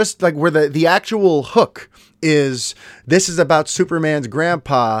that's just like where the actual hook is, this is about Superman's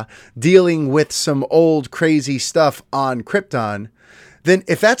grandpa dealing with some old crazy stuff on Krypton, then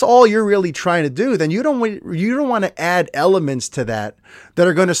if that's all you're really trying to do, then you don't want to add elements to that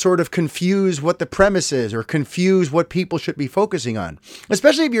are going to sort of confuse what the premise is or confuse what people should be focusing on.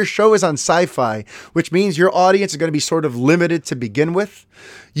 Especially if your show is on sci-fi, which means your audience is going to be sort of limited to begin with.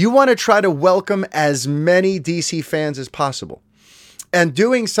 You want to try to welcome as many DC fans as possible. And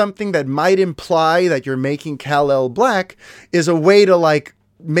doing something that might imply that you're making Kal-El black is a way to like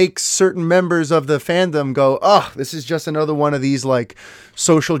make certain members of the fandom go, oh, this is just another one of these like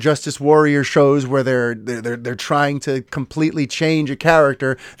social justice warrior shows where they're trying to completely change a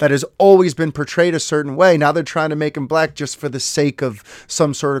character that has always been portrayed a certain way. Now they're trying to make him black just for the sake of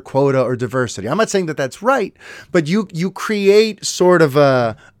some sort of quota or diversity. I'm not saying that that's right, but you create sort of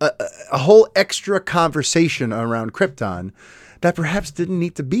a whole extra conversation around Krypton that perhaps didn't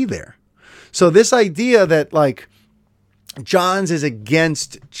need to be there. So this idea that like Johns is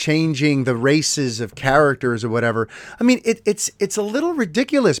against changing the races of characters or whatever, I mean, it's a little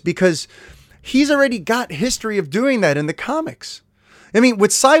ridiculous because he's already got history of doing that in the comics. I mean,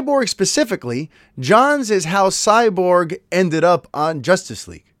 with Cyborg specifically, Johns is how Cyborg ended up on Justice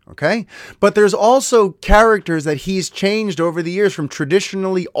League. Okay. But there's also characters that he's changed over the years from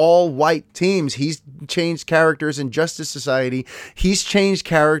traditionally all white teams. He's changed characters in Justice Society. He's changed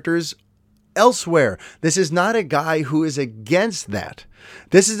characters elsewhere. This is not a guy who is against that.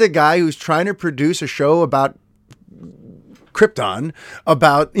 This is a guy who's trying to produce a show about Krypton,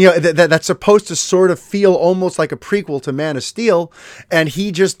 about, that's supposed to sort of feel almost like a prequel to Man of Steel, and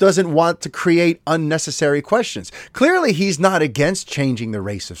he just doesn't want to create unnecessary questions. Clearly, he's not against changing the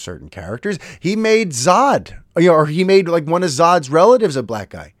race of certain characters. He made Zod, or he made like one of Zod's relatives a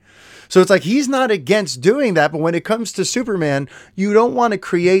black guy. So it's like he's not against doing that, but when it comes to Superman, you don't want to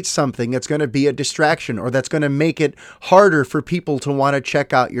create something that's going to be a distraction or that's going to make it harder for people to want to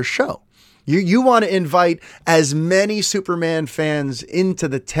check out your show. You want to invite as many Superman fans into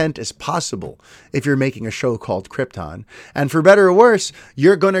the tent as possible if you're making a show called Krypton. And for better or worse,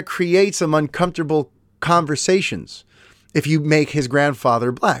 you're going to create some uncomfortable conversations if you make his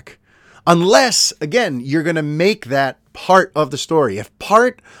grandfather black. Unless, again, you're going to make that part of the story. If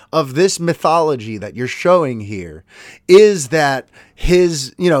part of this mythology that you're showing here is that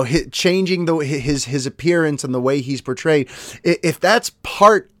his changing his appearance and the way he's portrayed, if that's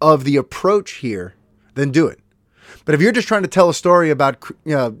part of the approach here, then do it. But if you're just trying to tell a story about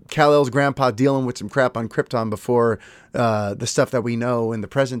Kal-El's grandpa dealing with some crap on Krypton before the stuff that we know in the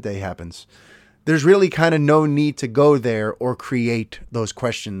present day happens, there's really kind of no need to go there or create those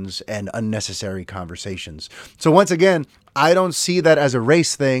questions and unnecessary conversations. So once again, I don't see that as a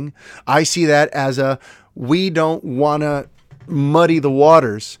race thing. I see that as we don't want to muddy the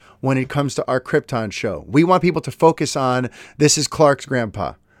waters when it comes to our Krypton show. We want people to focus on, this is Clark's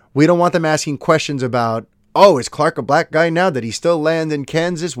grandpa. We don't want them asking questions about, oh, is Clark a black guy now? Did he still land in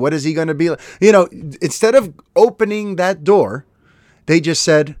Kansas? What is he going to be like? You know, instead of opening that door, they just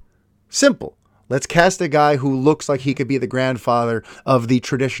said, simple. Let's cast a guy who looks like he could be the grandfather of the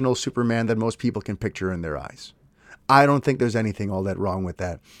traditional Superman that most people can picture in their eyes. I don't think there's anything all that wrong with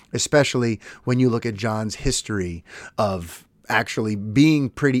that, especially when you look at John's history of actually being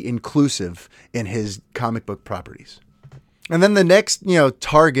pretty inclusive in his comic book properties. And then the next,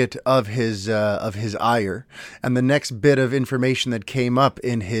 target of his ire, and the next bit of information that came up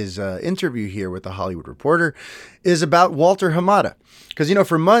in his interview here with the Hollywood Reporter is about Walter Hamada. Because,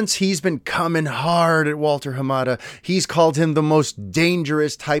 for months he's been coming hard at Walter Hamada. He's called him the most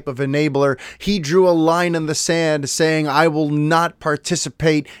dangerous type of enabler. He drew a line in the sand saying, I will not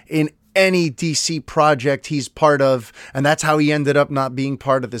participate in any DC project he's part of, and that's how he ended up not being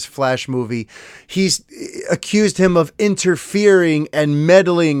part of this Flash movie. He's accused him of interfering and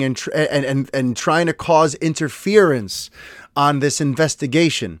meddling and trying to cause interference on this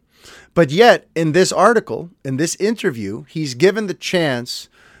investigation. But yet, in this article, in this interview, he's given the chance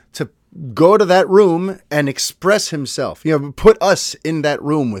to go to that room and express himself. Put us in that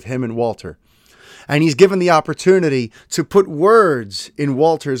room with him and Walter. And he's given the opportunity to put words in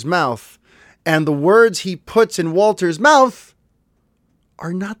Walter's mouth. And the words he puts in Walter's mouth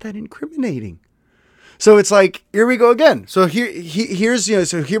are not that incriminating. So it's like, here we go again. So here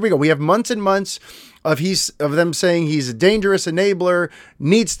we go. We have months and months of them saying he's a dangerous enabler,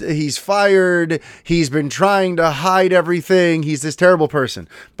 he's fired, he's been trying to hide everything, he's this terrible person.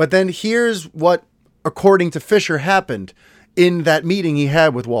 But then here's what, according to Fisher, happened in that meeting he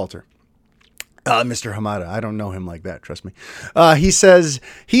had with Walter. Mr. Hamada, I don't know him like that, trust me. He says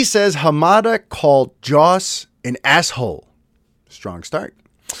Hamada called Joss an asshole. Strong start.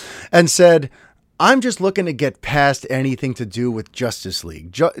 And said, I'm just looking to get past anything to do with Justice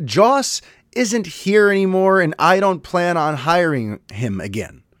League. Joss isn't here anymore, and I don't plan on hiring him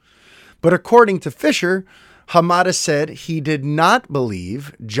again. But according to Fisher, Hamada said he did not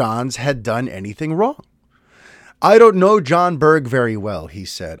believe Johns had done anything wrong. I don't know Jon Berg very well, he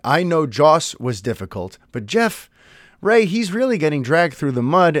said. I know Joss was difficult, but Jeff, Ray, he's really getting dragged through the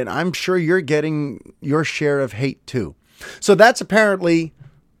mud, and I'm sure you're getting your share of hate too. So that's apparently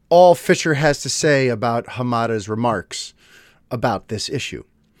all Fisher has to say about Hamada's remarks about this issue.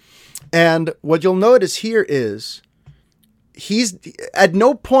 And what you'll notice here is at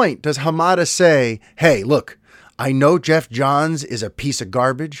no point does Hamada say, hey, look, I know Geoff Johns is a piece of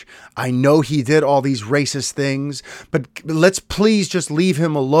garbage. I know he did all these racist things, but let's please just leave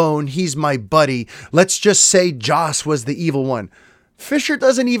him alone. He's my buddy. Let's just say Joss was the evil one. Fisher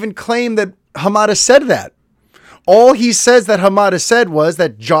doesn't even claim that Hamada said that. All he says that Hamada said was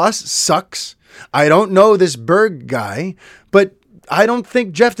that Joss sucks. I don't know this Berg guy, but I don't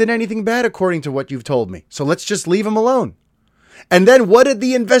think Jeff did anything bad according to what you've told me. So let's just leave him alone. And then what did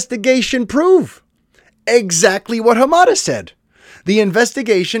the investigation prove? Exactly what Hamada said. The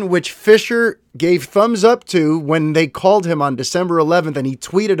investigation, which Fisher gave thumbs up to when they called him on December 11th and he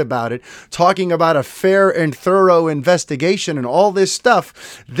tweeted about it, talking about a fair and thorough investigation and all this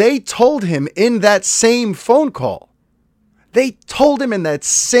stuff, they told him in that same phone call. They told him in that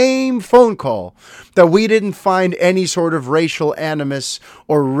same phone call that we didn't find any sort of racial animus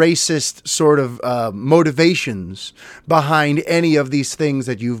or racist sort of motivations behind any of these things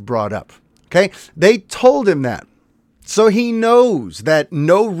that you've brought up. Okay, they told him that. So he knows that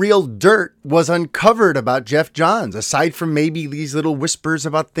no real dirt was uncovered about Geoff Johns, aside from maybe these little whispers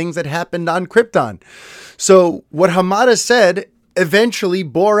about things that happened on Krypton. So what Hamada said eventually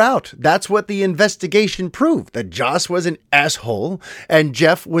bore out. That's what the investigation proved, that Joss was an asshole and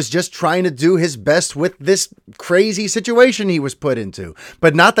Geoff was just trying to do his best with this crazy situation he was put into,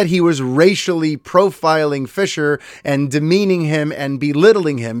 but not that he was racially profiling Fisher and demeaning him and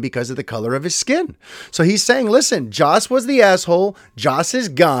belittling him because of the color of his skin. So he's saying, listen, Joss was the asshole. Joss is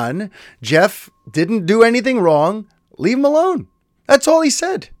gone. Geoff didn't do anything wrong. Leave him alone. That's all he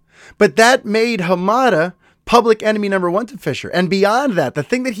said. But that made Hamada public enemy number one to Fisher. And beyond that, the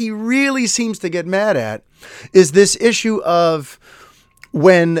thing that he really seems to get mad at is this issue of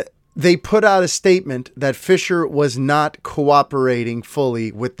when they put out a statement that Fisher was not cooperating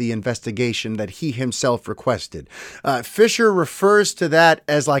fully with the investigation that he himself requested. Fisher refers to that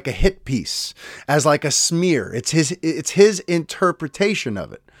as like a hit piece, as like a smear. It's his interpretation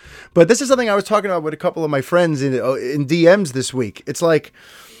of it. But this is something I was talking about with a couple of my friends in DMs this week. It's like,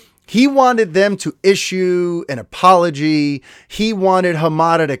 he wanted them to issue an apology. He wanted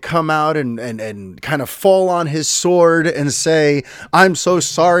Hamada to come out and kind of fall on his sword and say, I'm so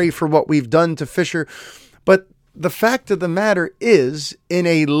sorry for what we've done to Fisher. But the fact of the matter is, in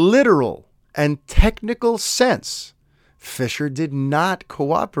a literal and technical sense, Fisher did not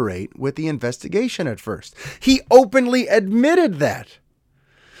cooperate with the investigation at first. He openly admitted that.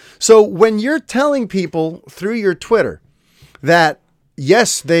 So when you're telling people through your Twitter that,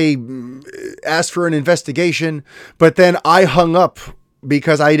 yes, they asked for an investigation, but then I hung up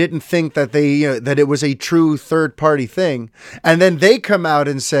because I didn't think that that it was a true third-party thing. And then they come out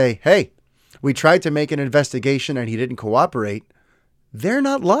and say, hey, we tried to make an investigation and he didn't cooperate. They're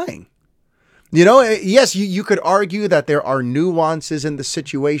not lying. Yes, you could argue that there are nuances in the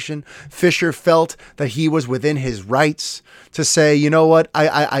situation. Fisher felt that he was within his rights to say, you know what,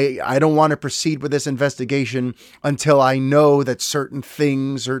 I don't want to proceed with this investigation until I know that certain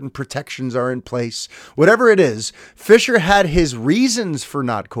things, certain protections are in place. Whatever it is, Fisher had his reasons for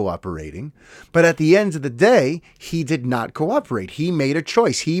not cooperating, but at the end of the day, he did not cooperate. He made a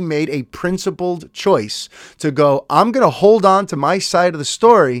choice. He made a principled choice to go, I'm going to hold on to my side of the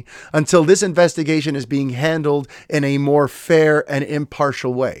story until this investigation is being handled in a more fair and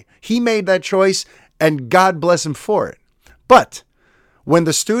impartial way. He made that choice, and God bless him for it. But when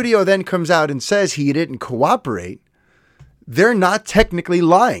the studio then comes out and says he didn't cooperate, they're not technically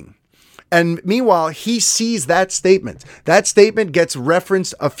lying. And meanwhile, he sees that statement. That statement gets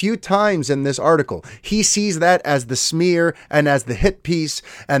referenced a few times in this article. He sees that as the smear and as the hit piece,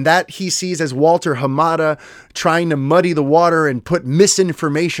 and that he sees as Walter Hamada trying to muddy the water and put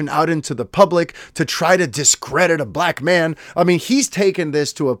misinformation out into the public to try to discredit a black man. I mean, he's taken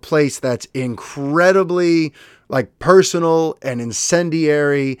this to a place that's incredibly personal and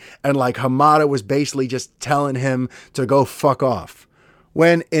incendiary, and Hamada was basically just telling him to go fuck off.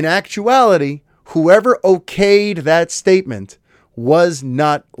 When in actuality, whoever okayed that statement was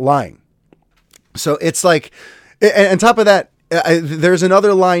not lying. So it's and on top of that, there's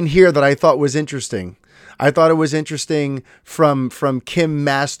another line here that I thought was interesting. I thought it was interesting from Kim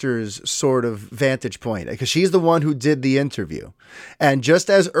Masters' sort of vantage point, because she's the one who did the interview. And just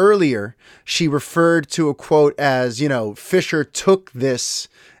as earlier, she referred to a quote as, Fisher took this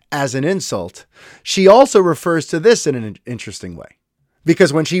as an insult. She also refers to this in an interesting way.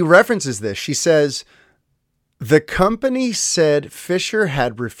 Because when she references this, she says, the company said Fisher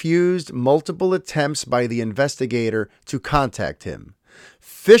had refused multiple attempts by the investigator to contact him.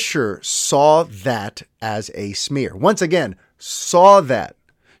 Fisher saw that as a smear. Once again, saw that.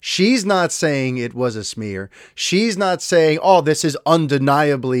 She's not saying it was a smear. She's not saying, oh, this is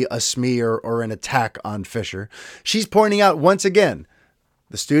undeniably a smear or an attack on Fisher. She's pointing out, once again,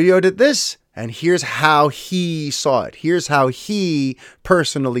 the studio did this, and here's how he saw it. Here's how he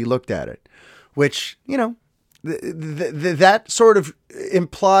personally looked at it, which, that sort of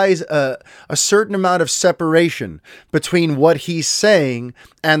implies a certain amount of separation between what he's saying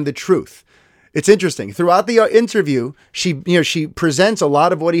and the truth. It's interesting. Throughout the interview, she presents a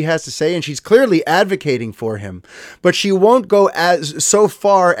lot of what he has to say, and she's clearly advocating for him, but she won't go so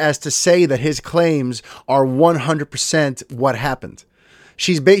far as to say that his claims are 100% what happened.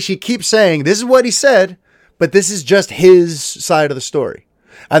 She keeps saying, this is what he said, but this is just his side of the story.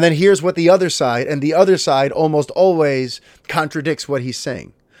 And then here's what the other side, and the other side almost always contradicts what he's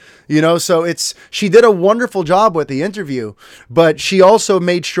saying. So she did a wonderful job with the interview, but she also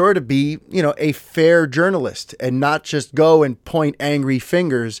made sure to be, a fair journalist and not just go and point angry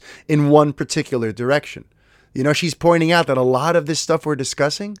fingers in one particular direction. She's pointing out that a lot of this stuff we're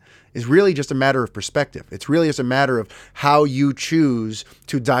discussing is really just a matter of perspective. It's really just a matter of how you choose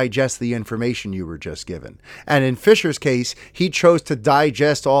to digest the information you were just given. And in Fisher's case, he chose to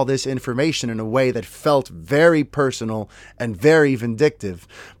digest all this information in a way that felt very personal and very vindictive.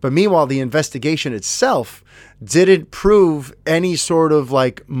 But meanwhile, the investigation itself didn't prove any sort of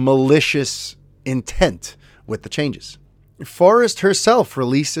malicious intent with the changes. Forrest herself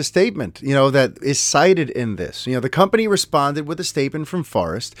released a statement, that is cited in this. The company responded with a statement from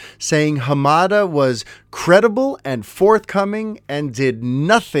Forrest saying Hamada was credible and forthcoming and did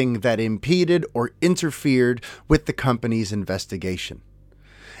nothing that impeded or interfered with the company's investigation.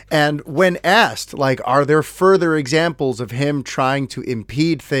 And when asked, are there further examples of him trying to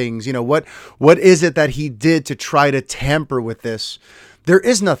impede things? What is it that he did to try to tamper with this? There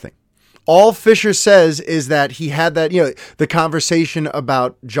is nothing. All Fisher says is that he had that, the conversation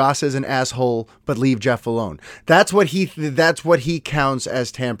about Joss is an asshole, but leave Geoff alone. That's what he counts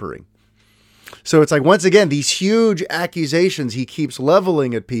as tampering. So it's like, once again, these huge accusations he keeps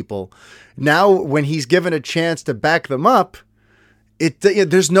leveling at people. Now, when he's given a chance to back them up,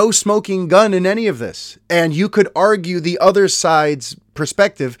 there's no smoking gun in any of this. And you could argue the other side's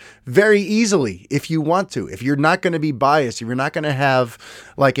perspective very easily if you want to. If you're not going to be biased, if you're not going to have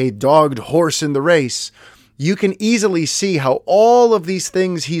like a dogged horse in the race, you can easily see how all of these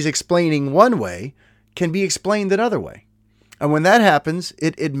things he's explaining one way can be explained another way. And when that happens,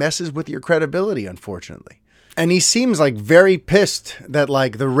 it messes with your credibility, unfortunately. And he seems like very pissed that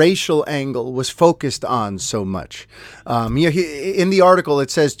like the racial angle was focused on so much. In the article, it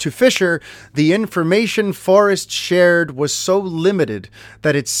says, to Fisher, the information Forrest shared was so limited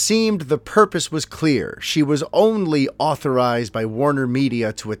that it seemed the purpose was clear. She was only authorized by Warner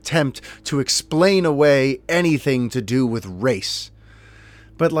Media to attempt to explain away anything to do with race.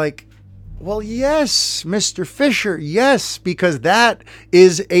 But like, well, yes, Mr. Fisher, yes, because that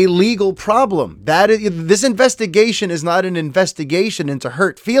is a legal problem. This investigation is not an investigation into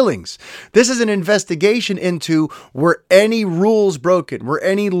hurt feelings. This is an investigation into, were any rules broken? Were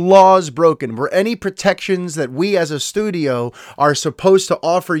any laws broken? Were any protections that we as a studio are supposed to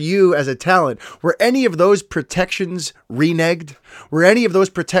offer you as a talent? Were any of those protections reneged? Were any of those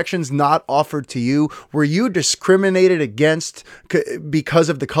protections not offered to you? Were you discriminated against because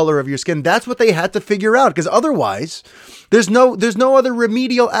of the color of your skin? That's what they had to figure out, because otherwise there's no other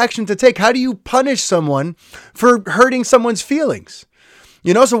remedial action to take. How do you punish someone for hurting someone's feelings?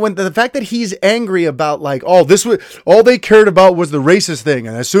 You know, so when the fact that he's angry about like, oh, this was all they cared about was the racist thing.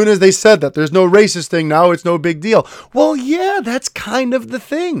 And as soon as they said that there's no racist thing, now it's no big deal. Well, yeah, that's kind of the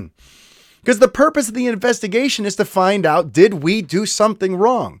thing. Because the purpose of the investigation is to find out, did we do something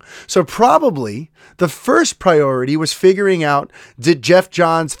wrong? So probably the first priority was figuring out, did Geoff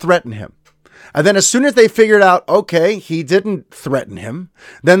Johns threaten him? And then as soon as they figured out, okay, he didn't threaten him,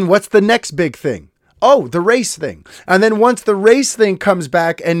 then what's the next big thing? Oh, the race thing. And then once the race thing comes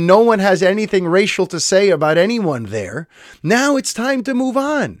back and no one has anything racial to say about anyone there, now it's time to move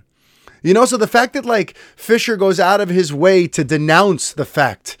on. You know, so the fact that like Fisher goes out of his way to denounce the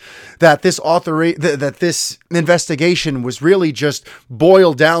fact that this investigation was really just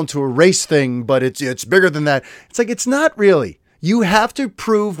boiled down to a race thing, but it's bigger than that. It's like, it's not really. You have to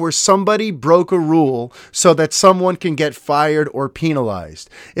prove where somebody broke a rule so that someone can get fired or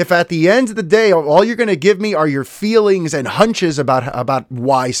penalized. If at the end of the day, all you're going to give me are your feelings and hunches about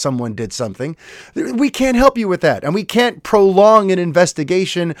why someone did something, we can't help you with that. And we can't prolong an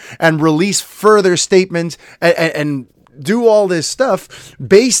investigation and release further statements and do all this stuff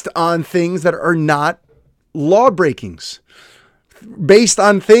based on things that are not law breakings, based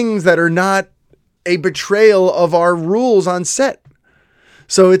on things that are not a betrayal of our rules on set.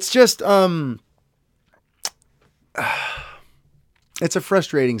 So it's just, it's a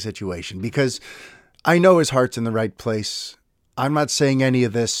frustrating situation because I know his heart's in the right place. I'm not saying any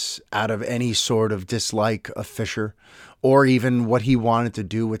of this out of any sort of dislike of Fisher or even what he wanted to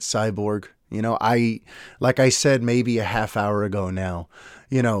do with Cyborg. You know, like I said, maybe a half hour ago now,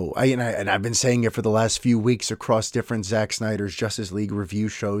 you know, I've been saying it for the last few weeks across different Zack Snyder's Justice League review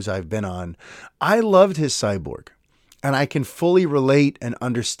shows I've been on. I loved his Cyborg, and I can fully relate and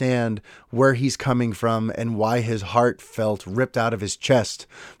understand where he's coming from and why his heart felt ripped out of his chest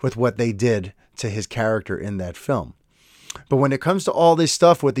with what they did to his character in that film. But when it comes to all this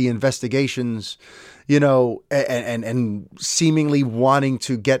stuff with the investigations, you know, and seemingly wanting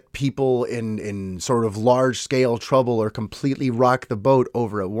to get people in sort of large scale trouble or completely rock the boat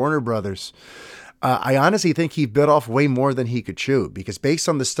over at Warner Brothers, I honestly think he bit off way more than he could chew, because based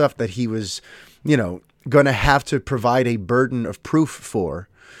on the stuff that he was, you know, going to have to provide a burden of proof for,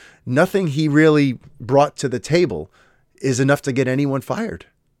 nothing he really brought to the table is enough to get anyone fired.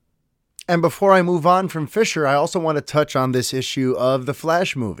 And before I move on from Fisher, I also want to touch on this issue of the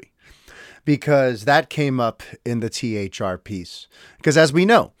Flash movie, because that came up in the THR piece. Because as we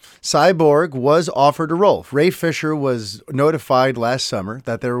know, Cyborg was offered a role. Ray Fisher was notified last summer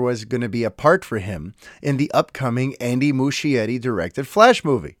that there was going to be a part for him in the upcoming Andy Muschietti directed Flash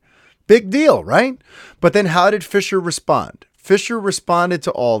movie. Big deal, right? But then how did Fisher respond? Fisher responded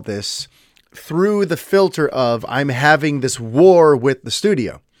to all this through the filter of, I'm having this war with the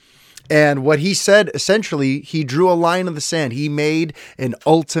studio. And what he said, essentially, he drew a line in the sand. He made an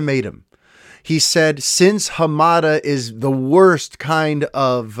ultimatum. He said, since Hamada is the worst kind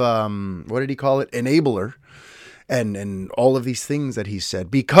of, what did he call it? Enabler, and all of these things that he said,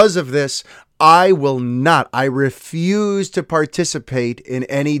 because of this, I refuse to participate in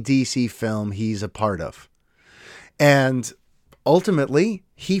any DC film he's a part of. And ultimately,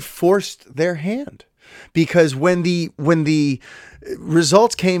 he forced their hand. because when the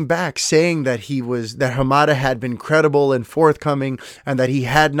results came back saying that Hamada had been credible and forthcoming and that he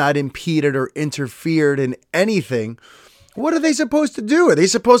had not impeded or interfered in anything, what are they supposed to do? Are they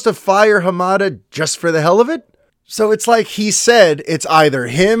supposed to fire Hamada just for the hell of it? So it's like he said, it's either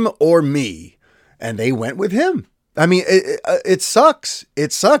him or me, and they went with him. I mean, it sucks.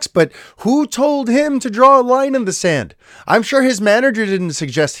 It sucks, but who told him to draw a line in the sand? I'm sure his manager didn't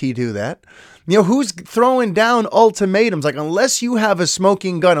suggest he do that. You know, who's throwing down ultimatums? Like, unless you have a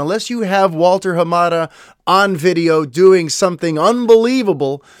smoking gun, unless you have Walter Hamada on video doing something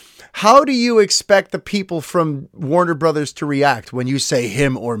unbelievable, how do you expect the people from Warner Brothers to react when you say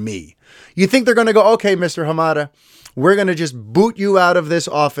him or me? You think they're going to go, okay, Mr. Hamada, we're going to just boot you out of this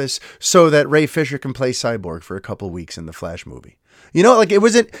office so that Ray Fisher can play Cyborg for a couple weeks in the Flash movie. You know, like it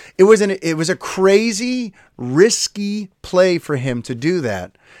was a crazy, risky play for him to do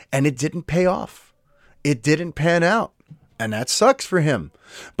that. And it didn't pay off. It didn't pan out. And that sucks for him.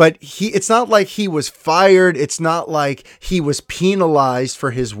 But it's not like he was fired. It's not like he was penalized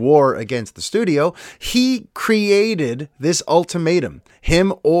for his war against the studio. He created this ultimatum,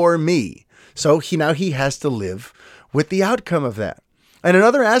 him or me. So now he has to live with the outcome of that. And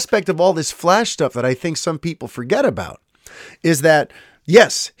another aspect of all this Flash stuff that I think some people forget about is that,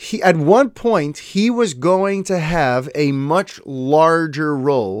 yes, at one point he was going to have a much larger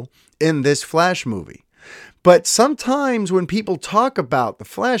role in this Flash movie. But sometimes when people talk about the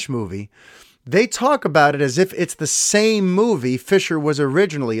Flash movie, they talk about it as if it's the same movie Fisher was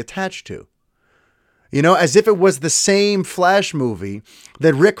originally attached to. You know, as if it was the same Flash movie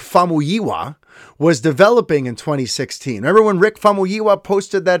that Rick Famuyiwa was developing in 2016. Remember when Rick Famuyiwa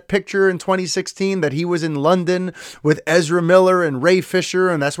posted that picture in 2016 that he was in London with Ezra Miller and Ray Fisher,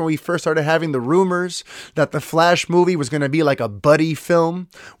 and that's when we first started having the rumors that the Flash movie was going to be like a buddy film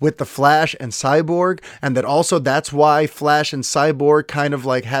with the Flash and Cyborg, and that also that's why Flash and Cyborg kind of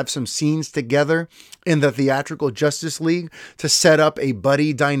like have some scenes together in the theatrical Justice League to set up a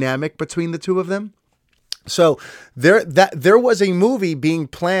buddy dynamic between the two of them. So there was a movie being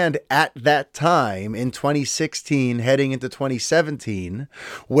planned at that time in 2016 heading into 2017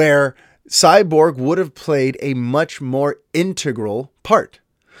 where Cyborg would have played a much more integral part.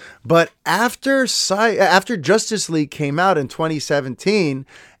 But after Justice League came out in 2017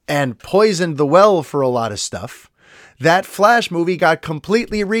 and poisoned the well for a lot of stuff, that Flash movie got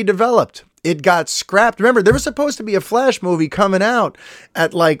completely redeveloped. It got scrapped. Remember, there was supposed to be a Flash movie coming out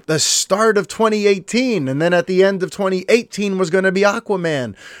at like the start of 2018. And then at the end of 2018 was going to be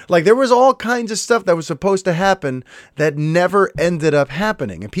Aquaman. Like there was all kinds of stuff that was supposed to happen that never ended up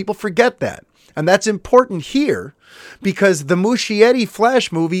happening. And people forget that. And that's important here because the Muschietti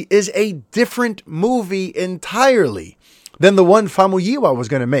Flash movie is a different movie entirely than the one Famuyiwa was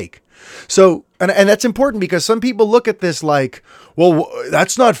going to make. So, and that's important because some people look at this like, well,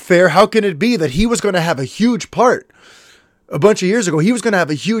 that's not fair. How can it be that he was going to have a huge part a bunch of years ago? He was going to have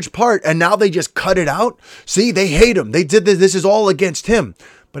a huge part and now they just cut it out. See, they hate him. They did this. This is all against him.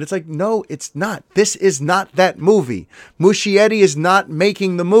 But it's like, no, it's not. This is not that movie. Muschietti is not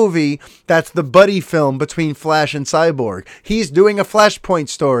making the movie that's the buddy film between Flash and Cyborg. He's doing a Flashpoint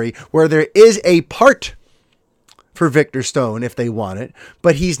story where there is a part for Victor Stone if they want it,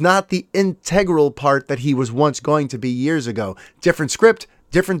 but he's not the integral part that he was once going to be years ago. Different script,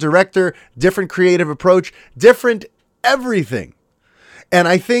 different director, different creative approach, different everything. And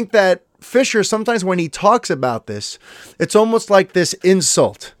I think that Fisher, sometimes when he talks about this, it's almost like this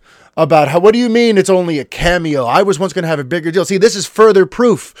insult about how, what do you mean it's only a cameo? I was once going to have a bigger deal. See, this is further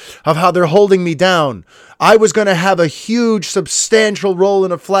proof of how they're holding me down. I was going to have a huge, substantial role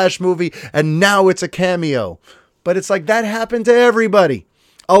in a Flash movie, and now it's a cameo. But it's like that happened to everybody.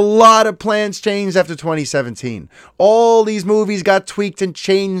 A lot of plans changed after 2017. All these movies got tweaked and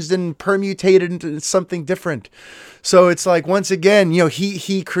changed and permutated into something different. So it's like, once again, you know,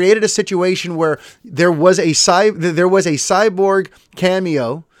 he created a situation where there was a Cyborg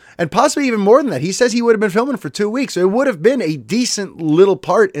cameo, and possibly even more than that. He says he would have been filming for 2 weeks. So it would have been a decent little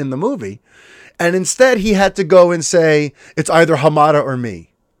part in the movie. And instead he had to go and say, it's either Hamada or me.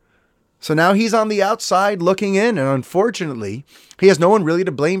 So now he's on the outside looking in, and unfortunately, he has no one really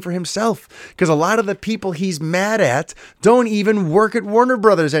to blame for himself because a lot of the people he's mad at don't even work at Warner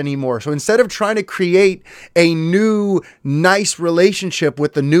Brothers anymore. So instead of trying to create a new, nice relationship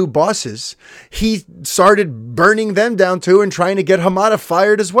with the new bosses, he started burning them down too and trying to get Hamada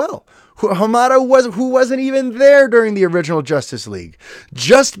fired as well. Hamada who wasn't even there during the original Justice League,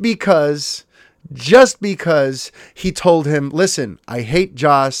 just because just because he told him, listen, I hate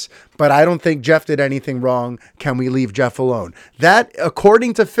Joss, but I don't think Geoff did anything wrong. Can we leave Geoff alone? That,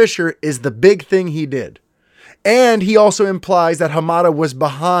 according to Fisher, is the big thing he did. And he also implies that Hamada was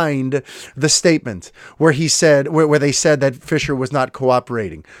behind the statement where he said, where they said that Fisher was not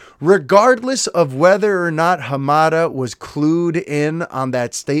cooperating. Regardless of whether or not Hamada was clued in on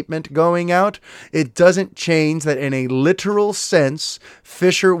that statement going out, it doesn't change that in a literal sense,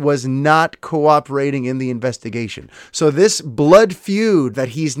 Fisher was not cooperating in the investigation. So this blood feud that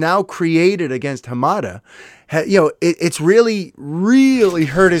he's now created against Hamada, it's really, really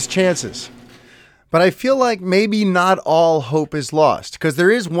hurt his chances. But I feel like maybe not all hope is lost, because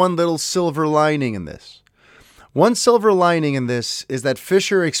there is one little silver lining in this. One silver lining in this is that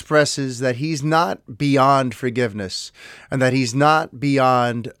Fisher expresses that he's not beyond forgiveness and that he's not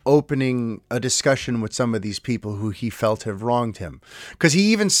beyond opening a discussion with some of these people who he felt have wronged him. Because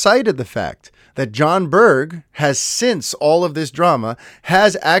he even cited the fact that Jon Berg has, since all of this drama,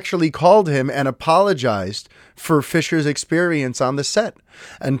 has actually called him and apologized for Fisher's experience on the set.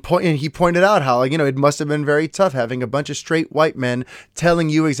 And he pointed out how, it must have been very tough having a bunch of straight white men telling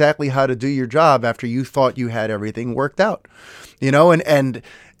you exactly how to do your job after you thought you had everything worked out. And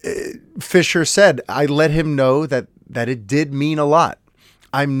Fisher said, I let him know that it did mean a lot.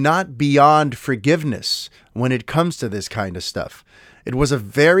 I'm not beyond forgiveness when it comes to this kind of stuff. It was a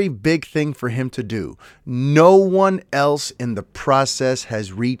very big thing for him to do. No one else in the process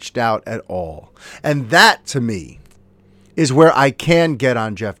has reached out at all. And that, to me, is where I can get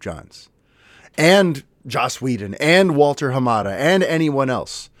on Geoff Johns and Joss Whedon and Walter Hamada and anyone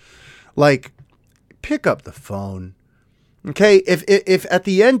else. Like, pick up the phone. Okay? If at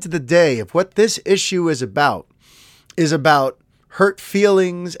the end of the day, if what this issue is about hurt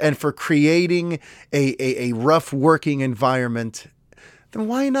feelings and for creating a rough working environment, then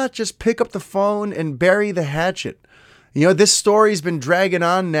why not just pick up the phone and bury the hatchet? This story's been dragging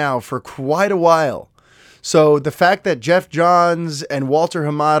on now for quite a while. So the fact that Geoff Johns and Walter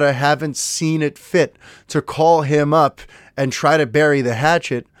Hamada haven't seen it fit to call him up and try to bury the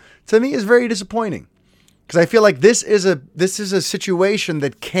hatchet, to me is very disappointing. Because I feel like this is a situation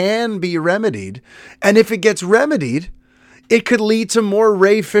that can be remedied. And if it gets remedied, it could lead to more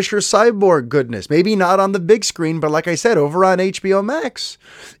Ray Fisher Cyborg goodness. Maybe not on the big screen, but like I said, over on HBO Max.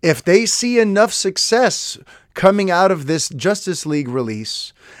 If they see enough success coming out of this Justice League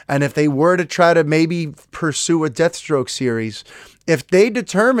release, and if they were to try to maybe pursue a Deathstroke series, if they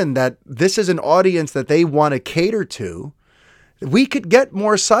determine that this is an audience that they want to cater to, we could get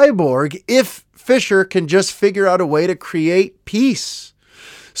more Cyborg if Fisher can just figure out a way to create peace.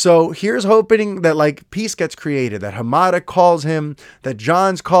 So here's hoping that peace gets created, that Hamada calls him, that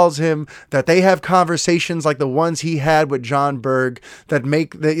Johns calls him, that they have conversations like the ones he had with Jon Berg that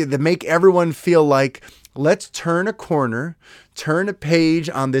make everyone feel like, let's turn a corner, turn a page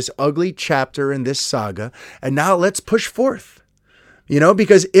on this ugly chapter in this saga, and now let's push forth.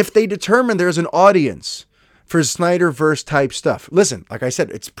 Because if they determine there's an audience for Snyderverse type stuff. Listen, like I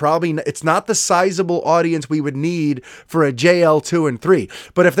said, it's not the sizable audience we would need for a JL 2 and 3.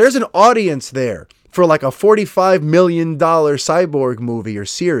 But if there's an audience there for a $45 million Cyborg movie or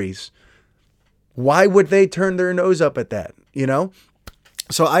series, why would they turn their nose up at that?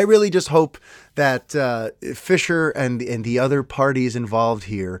 So I really just hope that Fisher and the other parties involved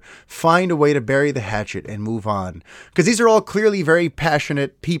here find a way to bury the hatchet and move on. Because these are all clearly very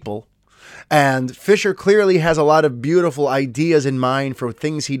passionate people. And Fisher clearly has a lot of beautiful ideas in mind for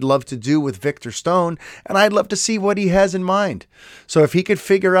things he'd love to do with Victor Stone, and I'd love to see what he has in mind. So if he could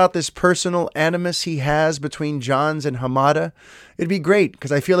figure out this personal animus he has between Johns and Hamada, it'd be great,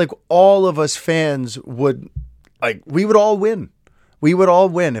 because I feel like all of us fans we would all win. We would all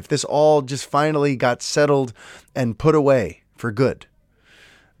win if this all just finally got settled and put away for good.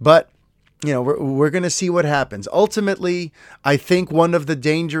 But we're going to see what happens. Ultimately, I think one of the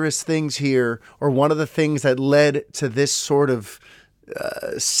dangerous things here, or one of the things that led to this sort of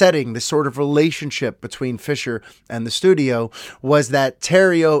setting, this sort of relationship between Fisher and the studio, was that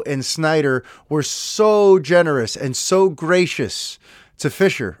Terrio and Snyder were so generous and so gracious to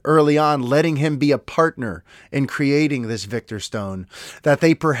Fisher early on, letting him be a partner in creating this Victor Stone, that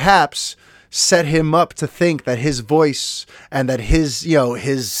they perhaps set him up to think that his voice and that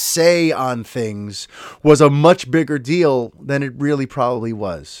his say on things was a much bigger deal than it really probably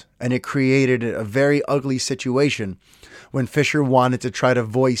was. And it created a very ugly situation when Fisher wanted to try to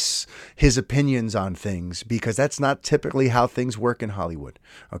voice his opinions on things, because that's not typically how things work in Hollywood.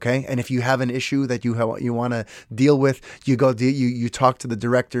 Okay. And if you have an issue that you want to deal with, you talk to the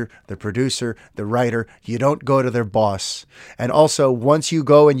director, the producer, the writer. You don't go to their boss. And also, once you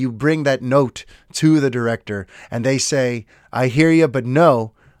go and you bring that note to the director and they say, I hear you, but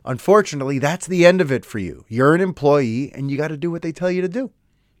no, unfortunately, that's the end of it for you. You're an employee and you got to do what they tell you to do.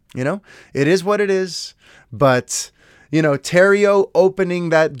 It is what it is. But Terrio opening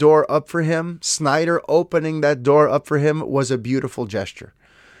that door up for him, Snyder opening that door up for him was a beautiful gesture.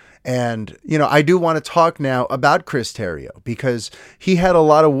 And, I do want to talk now about Chris Terrio, because he had a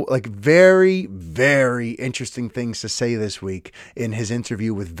lot of very, very interesting things to say this week in his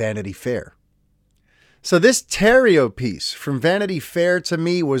interview with Vanity Fair. So this Terrio piece from Vanity Fair to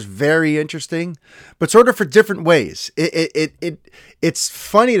me was very interesting, but sort of for different ways. It's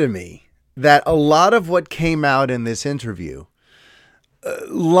funny to me that a lot of what came out in this interview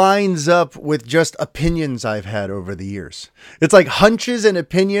lines up with just opinions I've had over the years. It's like hunches and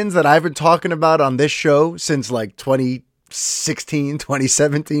opinions that I've been talking about on this show since 2016,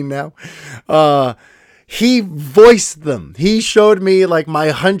 2017 now. He voiced them. He showed me my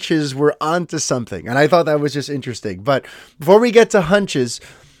hunches were onto something. And I thought that was just interesting. But before we get to hunches,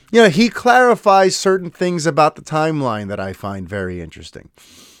 he clarifies certain things about the timeline that I find very interesting.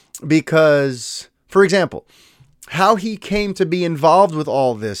 Because, for example, how he came to be involved with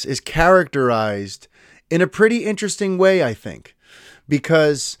all this is characterized in a pretty interesting way, I think.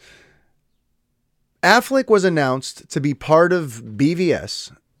 Because Affleck was announced to be part of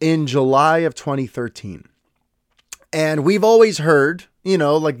BVS in July of 2013. And we've always heard,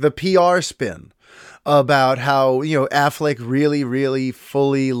 the PR spin about how, Affleck really, really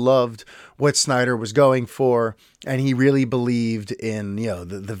fully loved what Snyder was going for. And he really believed in,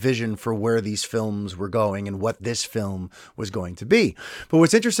 the vision for where these films were going and what this film was going to be. But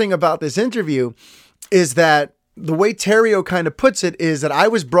what's interesting about this interview is that the way Terrio kind of puts it is that I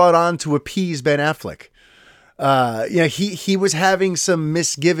was brought on to appease Ben Affleck. He was having some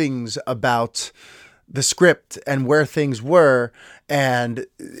misgivings about the script and where things were, and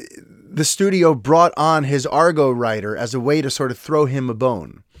the studio brought on his Argo writer as a way to sort of throw him a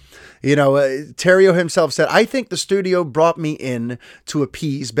bone. Terrio himself said, I think the studio brought me in to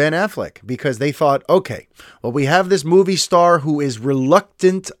appease Ben Affleck because they thought, okay, well, we have this movie star who is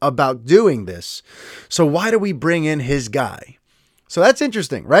reluctant about doing this. So why do we bring in his guy? So that's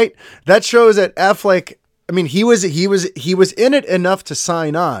interesting, right? That shows that Affleck, he was in it enough to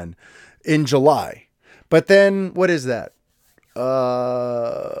sign on in July. But then what is that?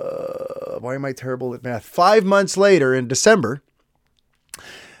 Why am I terrible at math? 5 months later in December,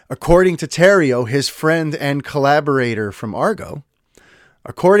 according to Terrio, his friend and collaborator from Argo,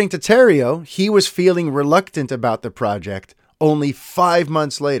 according to Terrio, he was feeling reluctant about the project only 5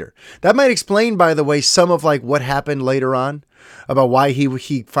 months later. That might explain, by the way, some of what happened later on about why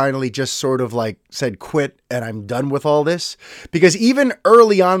he finally just sort of said, quit and I'm done with all this. Because even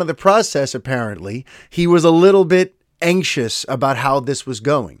early on in the process, apparently, he was a little bit anxious about how this was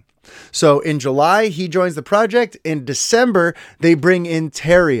going. So in July, he joins the project. In December, they bring in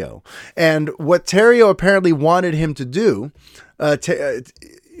Terrio. And what Terrio apparently wanted him to do,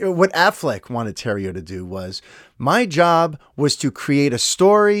 what Affleck wanted Terrio to do was, my job was to create a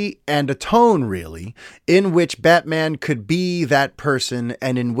story and a tone, really, in which Batman could be that person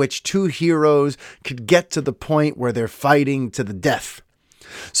and in which two heroes could get to the point where they're fighting to the death.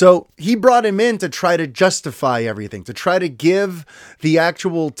 So he brought him in to try to justify everything, to try to give the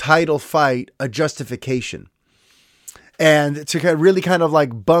actual title fight a justification. And to really kind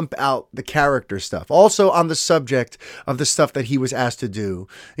of bump out the character stuff. Also on the subject of the stuff that he was asked to do,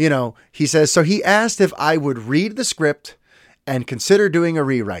 he says, so he asked if I would read the script and consider doing a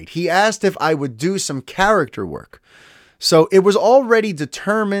rewrite. He asked if I would do some character work. So it was already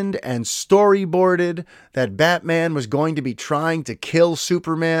determined and storyboarded that Batman was going to be trying to kill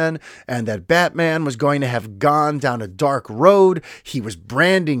Superman and that Batman was going to have gone down a dark road. He was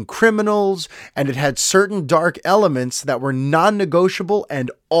branding criminals and it had certain dark elements that were non-negotiable and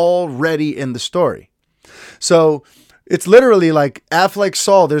already in the story. So it's literally Affleck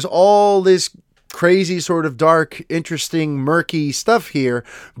saw there's all this crazy sort of dark, interesting, murky stuff here,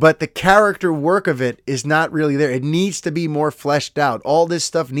 but the character work of it is not really there. It needs to be more fleshed out. All this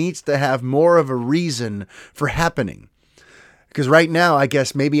stuff needs to have more of a reason for happening. Because right now, I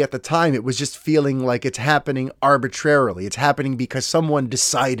guess maybe at the time, it was just feeling like it's happening arbitrarily. It's happening because someone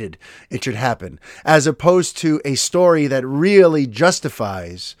decided it should happen, as opposed to a story that really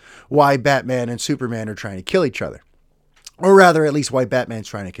justifies why Batman and Superman are trying to kill each other. Or rather, at least why Batman's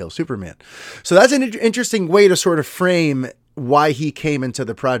trying to kill Superman. So that's an interesting way to sort of frame why he came into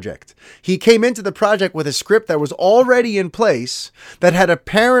the project. He came into the project with a script that was already in place, that had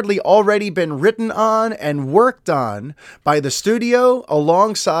apparently already been written on and worked on by the studio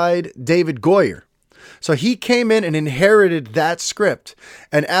alongside David Goyer. So he came in and inherited that script,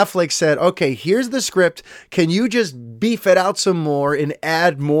 and Affleck said, okay, here's the script. Can you just beef it out some more and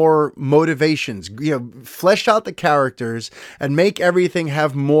add more motivations, flesh out the characters and make everything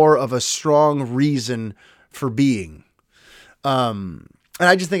have more of a strong reason for being. And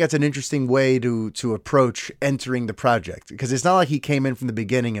I just think that's an interesting way to approach entering the project, because it's not like he came in from the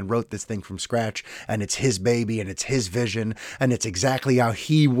beginning and wrote this thing from scratch and it's his baby and it's his vision and it's exactly how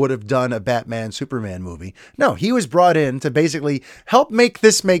he would have done a Batman Superman movie. No, he was brought in to basically help make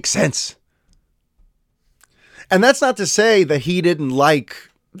this make sense. And that's not to say that he didn't like,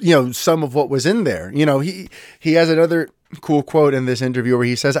 some of what was in there. He has another cool quote in this interview where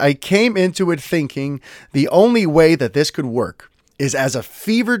he says, I came into it thinking the only way that this could work is as a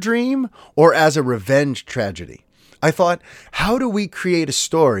fever dream or as a revenge tragedy. I thought, how do we create a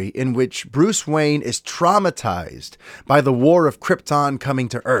story in which Bruce Wayne is traumatized by the war of Krypton coming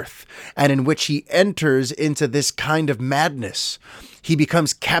to Earth, and in which he enters into this kind of madness? He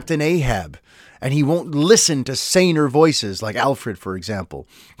becomes Captain Ahab, and he won't listen to saner voices like Alfred, for example,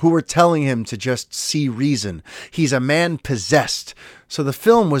 who were telling him to just see reason. He's a man possessed. So the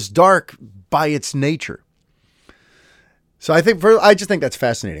film was dark by its nature. So I just think that's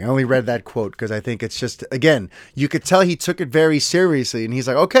fascinating. I only read that quote because I think it's just, again, you could tell he took it very seriously. And he's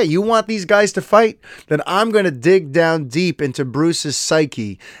like, okay, you want these guys to fight? Then I'm going to dig down deep into Bruce's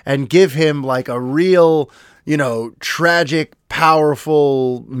psyche and give him like a real, tragic,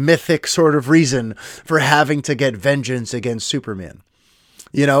 powerful, mythic sort of reason for having to get vengeance against Superman.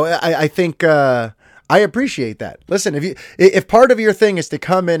 I think I appreciate that. Listen, if part of your thing is to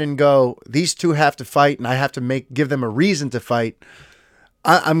come in and go, these two have to fight and I have to give them a reason to fight,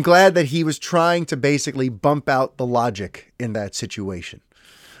 I'm glad that he was trying to basically bump out the logic in that situation.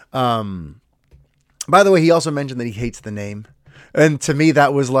 By the way, he also mentioned that he hates the name. And to me,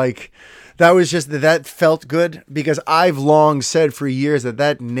 that felt good, because I've long said for years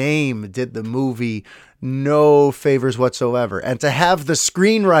that name did the movie no favors whatsoever. And to have the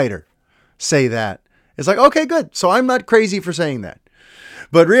screenwriter say that, it's like, okay, good. So I'm not crazy for saying that.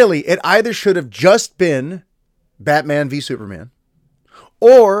 But really, it either should have just been Batman v Superman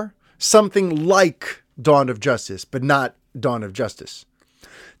or something like Dawn of Justice, but not Dawn of Justice.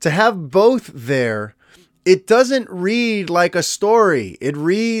 To have both there, it doesn't read like a story. It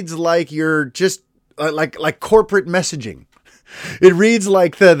reads like you're just like corporate messaging. It reads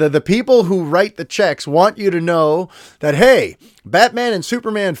like the people who write the checks want you to know that, hey, Batman and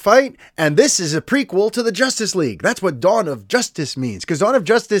Superman fight, and this is a prequel to the Justice League. That's what Dawn of Justice means, because Dawn of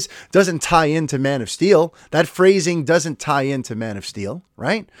Justice doesn't tie into Man of Steel. That phrasing doesn't tie into Man of Steel,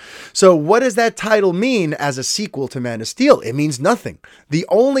 right? So what does that title mean as a sequel to Man of Steel? It means nothing. The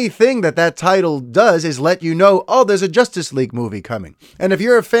only thing that title does is let you know, oh, there's a Justice League movie coming. And if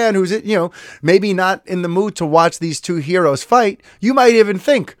you're a fan who's, maybe not in the mood to watch these two heroes fight, you might even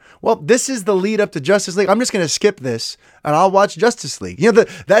think, well, this is the lead up to Justice League. I'm just going to skip this and I'll watch Justice League.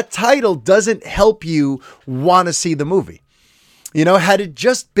 That title doesn't help you want to see the movie. Had it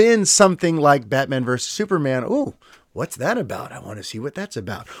just been something like Batman versus Superman, ooh, what's that about? I want to see what that's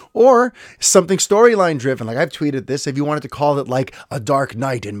about. Or something storyline driven. Like I've tweeted this, if you wanted to call it like A Dark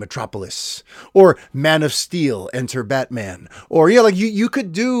Knight in Metropolis, or Man of Steel, Enter Batman. Or, you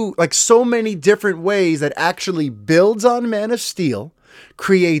could do like so many different ways that actually builds on Man of Steel,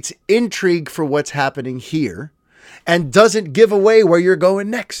 creates intrigue for what's happening here, and doesn't give away where you're going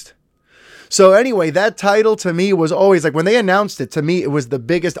next. So anyway, that title to me was always like, when they announced it, to me, it was the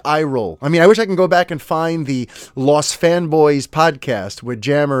biggest eye roll. I mean, I wish I can go back and find the Lost Fanboys podcast with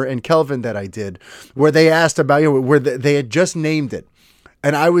Jammer and Kelvin that I did, where they asked about, where they had just named it.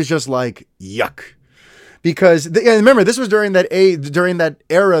 And I was just like, yuck. Because remember, this was during that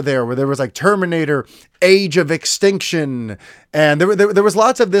era there where there was like Terminator, Age of Extinction, and there was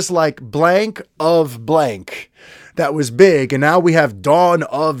lots of this like blank of blank that was big, and now we have Dawn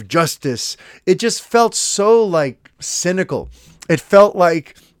of Justice. It just felt so like cynical. It felt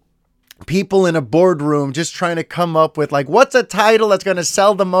like people in a boardroom just trying to come up with like, what's a title that's going to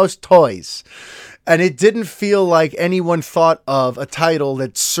sell the most toys? And it didn't feel like anyone thought of a title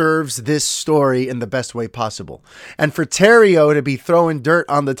that serves this story in the best way possible. And for Terrio to be throwing dirt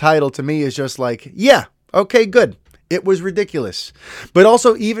on the title to me is just like, yeah, okay, good. It was ridiculous. But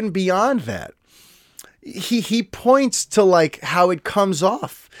also even beyond that, he points to like how it comes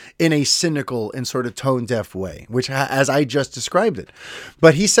off in a cynical and sort of tone deaf way, which as I just described it.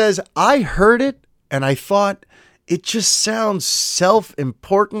 But he says, I heard it and I thought it just sounds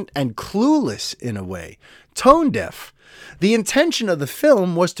self-important and clueless in a way, tone deaf. The intention of the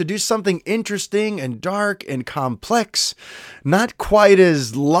film was to do something interesting and dark and complex, not quite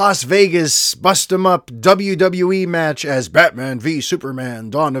as Las Vegas bust 'em up WWE match as Batman v Superman,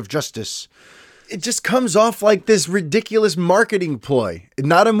 Dawn of Justice. It just comes off like this ridiculous marketing ploy,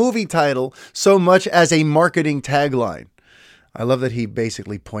 not a movie title so much as a marketing tagline. I love that he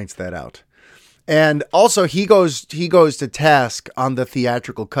basically points that out. And also he goes to task on the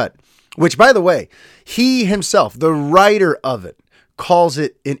theatrical cut, which, by the way, he himself, the writer of it, calls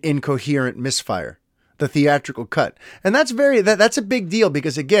it an incoherent misfire, the theatrical cut. And that's a big deal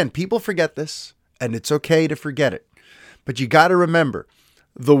because, again, people forget this, and it's okay to forget it. But you got to remember,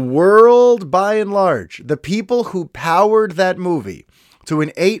 the world, by and large, the people who powered that movie to an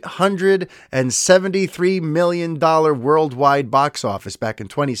 $873 million worldwide box office back in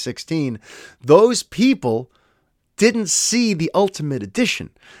 2016, those people didn't see the ultimate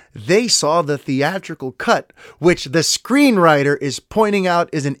edition. They saw the theatrical cut, which the screenwriter is pointing out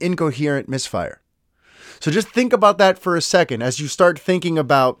is an incoherent misfire. So just think about that for a second as you start thinking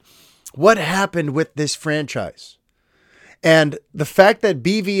about what happened with this franchise. And the fact that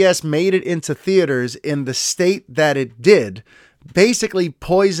BVS made it into theaters in the state that it did basically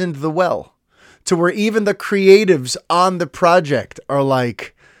poisoned the well to where even the creatives on the project are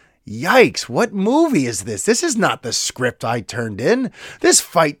like, yikes, what movie is this? This is not the script I turned in. This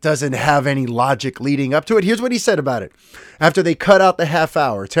fight doesn't have any logic leading up to it. Here's what he said about it. After they cut out the half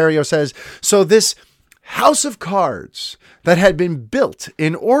hour, Terrio says, so this house of cards that had been built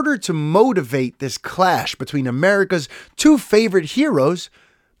in order to motivate this clash between America's two favorite heroes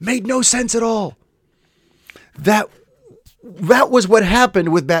made no sense at all. That was what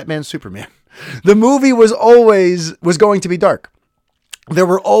happened with Batman Superman. The movie was going to be dark. There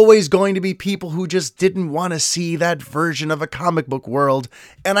were always going to be people who just didn't want to see that version of a comic book world,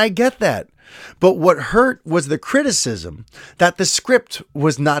 and I get that. But what hurt was the criticism that the script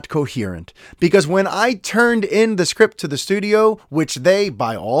was not coherent, because when I turned in the script to the studio, which they,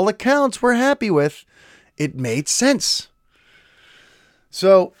 by all accounts, were happy with, it made sense.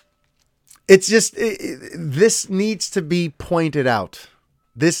 So it's just, this needs to be pointed out.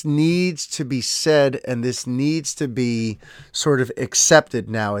 This needs to be said, and this needs to be sort of accepted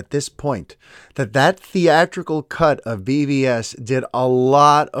now at this point, that theatrical cut of BVS did a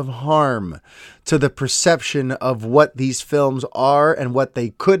lot of harm to the perception of what these films are and what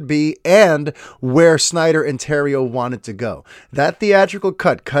they could be and where Snyder and Terrio wanted to go. That theatrical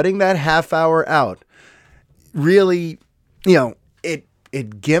cut, cutting that half hour out, really, it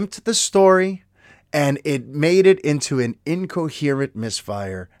gimped the story. And it made it into an incoherent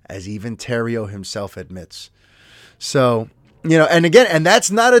misfire, as even Terrio himself admits. So, and again, and that's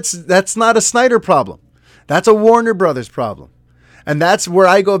not a Snyder problem. That's a Warner Brothers problem. And that's where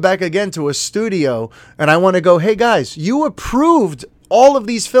I go back again to a studio and I want to go, hey guys, you approved all of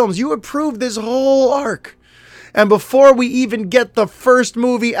these films. You approved this whole arc. And before we even get the first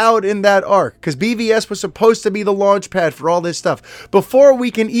movie out in that arc, because BVS was supposed to be the launch pad for all this stuff, before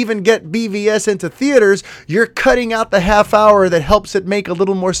we can even get BVS into theaters, you're cutting out the half hour that helps it make a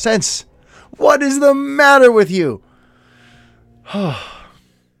little more sense. What is the matter with you?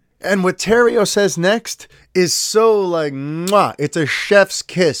 And what Terrio says next is so like, mwah, it's a chef's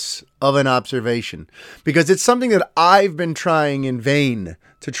kiss of an observation, because it's something that I've been trying in vain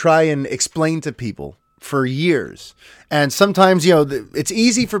to try and explain to people for years. And sometimes, it's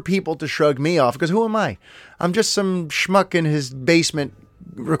easy for people to shrug me off because who am I? I'm just some schmuck in his basement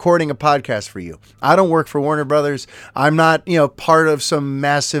recording a podcast for you. I don't work for Warner Brothers. I'm not, part of some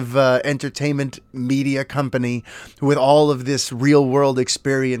massive entertainment media company with all of this real world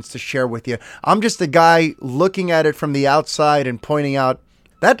experience to share with you. I'm just a guy looking at it from the outside and pointing out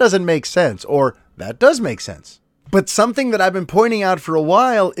that doesn't make sense, or that does make sense. But something that I've been pointing out for a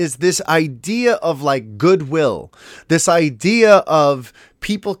while is this idea of like goodwill, this idea of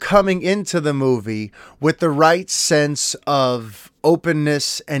people coming into the movie with the right sense of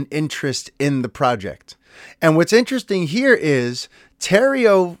openness and interest in the project. And what's interesting here is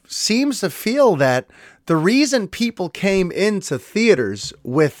Terrio seems to feel that the reason people came into theaters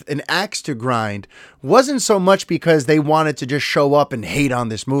with an axe to grind wasn't so much because they wanted to just show up and hate on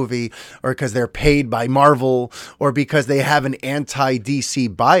this movie, or because they're paid by Marvel, or because they have an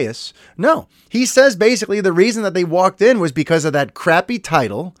anti-DC bias. No, he says basically the reason that they walked in was because of that crappy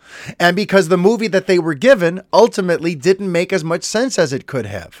title, and because the movie that they were given ultimately didn't make as much sense as it could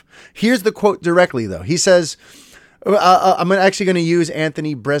have. Here's the quote directly, though. He says, I'm actually going to use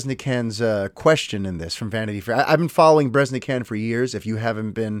Anthony Breznican's question in this from Vanity Fair. I've been following Breznican for years. If you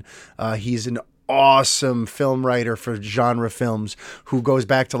haven't been, he's an awesome film writer for genre films who goes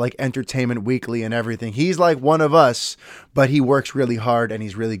back to like Entertainment Weekly and everything. He's like one of us, but he works really hard and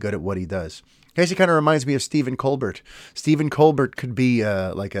he's really good at what he does. He kind of reminds me of Stephen Colbert. Stephen Colbert could be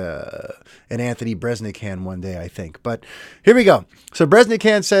like an Anthony Breznican one day, I think. But here we go. So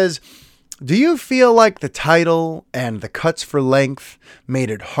Breznican says, do you feel like the title and the cuts for length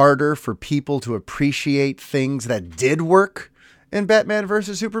made it harder for people to appreciate things that did work in Batman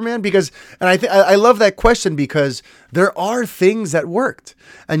versus Superman? Because, and I love that question, because there are things that worked.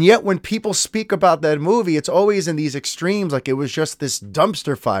 And yet when people speak about that movie, it's always in these extremes, like it was just this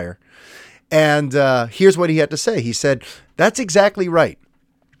dumpster fire. And here's what he had to say. He said, that's exactly right.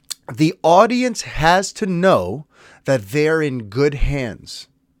 The audience has to know that they're in good hands.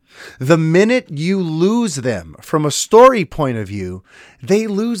 The minute you lose them from a story point of view, they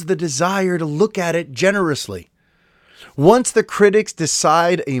lose the desire to look at it generously. Once the critics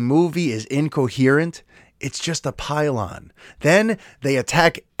decide a movie is incoherent, it's just a pile-on. Then they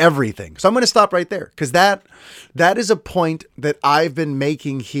attack everything. So I'm going to stop right there, because that is a point that I've been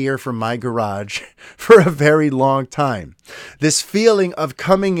making here from my garage for a very long time. This feeling of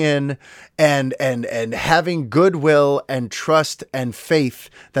coming in and having goodwill and trust and faith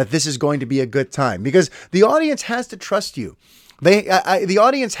that this is going to be a good time, because the audience has to trust you. The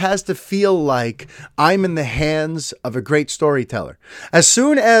audience has to feel like I'm in the hands of a great storyteller. As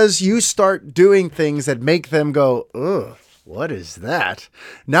soon as you start doing things that make them go, ugh, what is that?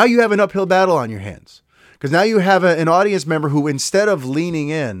 Now you have an uphill battle on your hands. Because now you have an audience member who, instead of leaning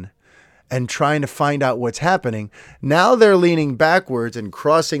in and trying to find out what's happening, now they're leaning backwards and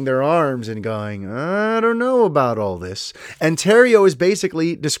crossing their arms and going, I don't know about all this. And Terrio is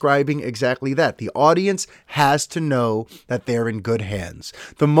basically describing exactly that. The audience has to know that they're in good hands.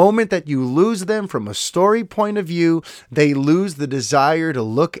 The moment that you lose them from a story point of view, they lose the desire to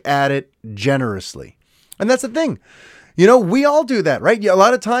look at it generously. And that's the thing. You know, we all do that, right? A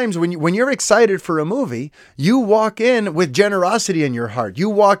lot of times when you're excited for a movie, you walk in with generosity in your heart. You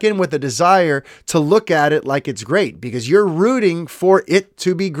walk in with a desire to look at it like it's great, because you're rooting for it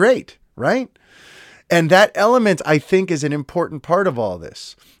to be great, right? And that element, I think, is an important part of all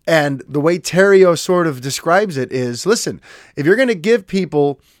this. And the way Terrio sort of describes it is, listen, if you're going to give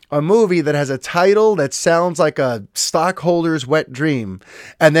people a movie that has a title that sounds like a stockholder's wet dream,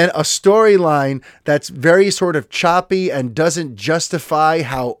 and then a storyline that's very sort of choppy and doesn't justify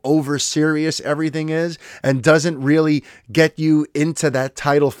how over serious everything is and doesn't really get you into that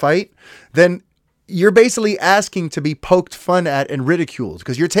title fight, then you're basically asking to be poked fun at and ridiculed,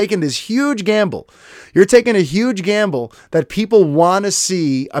 because you're taking this huge gamble. You're taking a huge gamble that people want to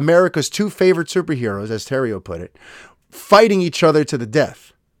see America's two favorite superheroes, as Terrio put it, fighting each other to the death.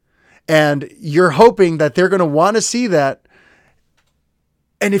 And you're hoping that they're going to want to see that.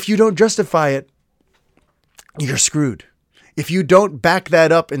 And if you don't justify it, you're screwed. If you don't back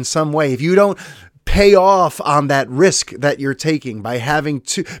that up in some way, if you don't pay off on that risk that you're taking by having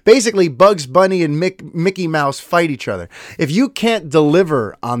to basically Bugs Bunny and Mickey Mouse fight each other, if you can't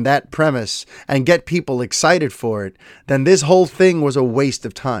deliver on that premise and get people excited for it, then this whole thing was a waste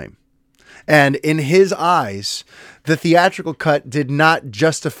of time. And in his eyes, the theatrical cut did not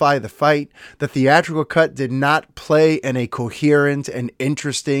justify the fight. The theatrical cut did not play in a coherent and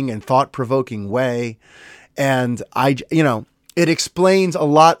interesting and thought-provoking way. And it explains a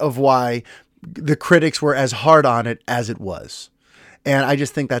lot of why the critics were as hard on it as it was. And I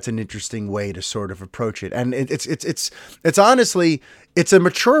just think that's an interesting way to sort of approach it. And it's honestly, it's a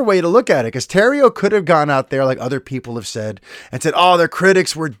mature way to look at it, because Terrio could have gone out there, like other people have said, and said, oh, their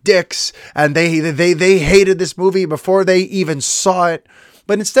critics were dicks and they hated this movie before they even saw it.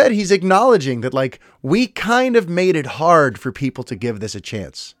 But instead, he's acknowledging that, like, we kind of made it hard for people to give this a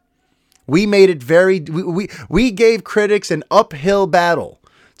chance. We made it we gave critics an uphill battle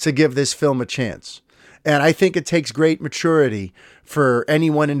to give this film a chance. And I think it takes great maturity for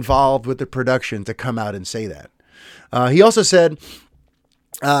anyone involved with the production to come out and say that. He also said,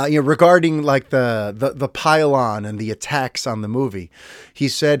 regarding like the pile-on and the attacks on the movie, he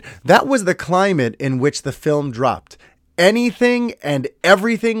said that was the climate in which the film dropped. anything and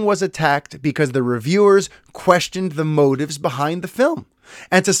everything was attacked because the reviewers questioned the motives behind the film.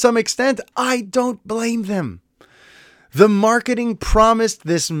 And to some extent, I don't blame them. The marketing promised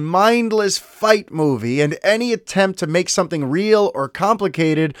this mindless fight movie, and any attempt to make something real or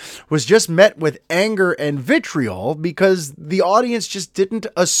complicated was just met with anger and vitriol because the audience just didn't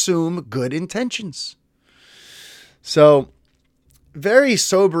assume good intentions. So, very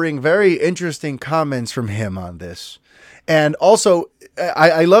sobering, very interesting comments from him on this. And also,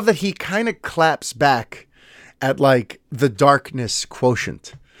 I love that he kind of claps back at like the darkness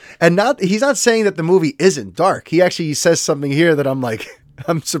quotient. And he's not saying that the movie isn't dark. He actually says something here that I'm like,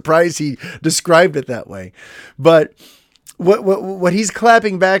 I'm surprised he described it that way. But what he's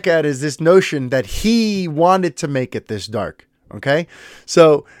clapping back at is this notion that he wanted to make it this dark. Okay.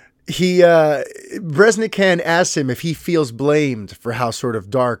 So Bresnikan asks him if he feels blamed for how sort of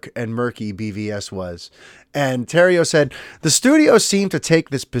dark and murky BVS was. And Terrio said, the studio seemed to take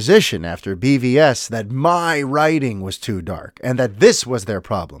this position after BVS that my writing was too dark and that this was their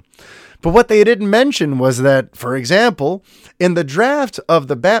problem. But what they didn't mention was that, for example, in the draft of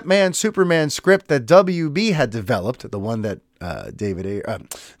the Batman Superman script that WB had developed, the one that David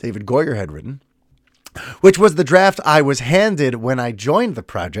Goyer had written, which was the draft I was handed when I joined the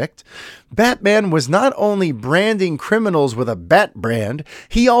project, Batman was not only branding criminals with a bat brand,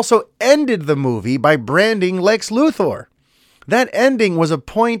 he also ended the movie by branding Lex Luthor. That ending was a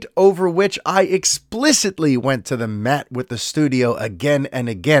point over which I explicitly went to the mat with the studio again and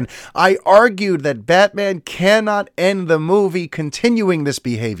again. I argued that Batman cannot end the movie continuing this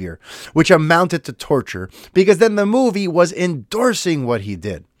behavior, which amounted to torture, because then the movie was endorsing what he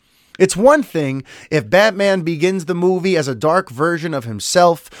did. It's one thing if Batman begins the movie as a dark version of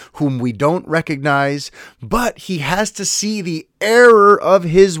himself whom we don't recognize, but he has to see the error of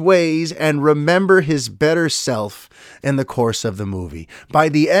his ways and remember his better self in the course of the movie. By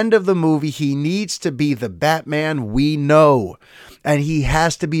the end of the movie, he needs to be the Batman we know, and he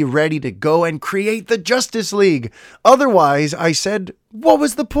has to be ready to go and create the Justice League. Otherwise, I said, what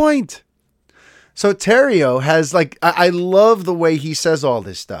was the point? So Terrio has I love the way he says all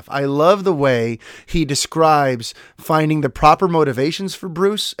this stuff. I love the way he describes finding the proper motivations for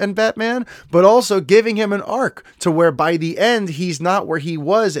Bruce and Batman, but also giving him an arc to where by the end, he's not where he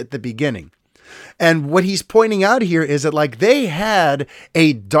was at the beginning. And what he's pointing out here is that they had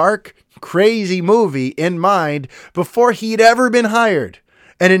a dark, crazy movie in mind before he'd ever been hired.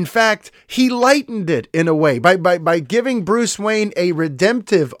 And in fact, he lightened it in a way by giving Bruce Wayne a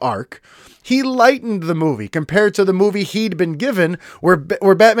redemptive arc. He lightened the movie compared to the movie he'd been given, where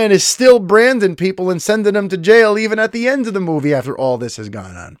Batman is still branding people and sending them to jail even at the end of the movie after all this has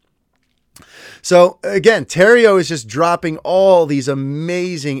gone on. So again, Terrio is just dropping all these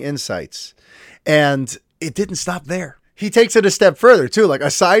amazing insights, and it didn't stop there. He takes it a step further too.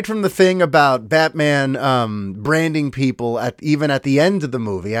 Aside from the thing about Batman branding people even at the end of the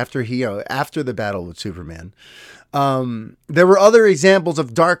movie after the battle with Superman. There were other examples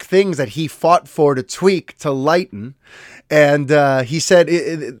of dark things that he fought for to tweak, to lighten. And he said,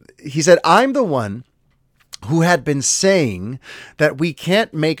 I'm the one who had been saying that we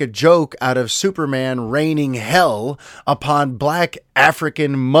can't make a joke out of Superman raining hell upon black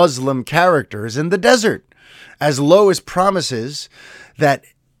African Muslim characters in the desert, as Lois promises that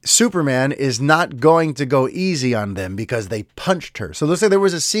Superman is not going to go easy on them because they punched her. So let's say there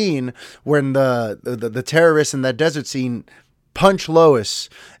was a scene when the terrorists in that desert scene punch Lois,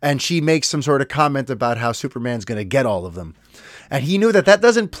 and she makes some sort of comment about how Superman's going to get all of them. And he knew that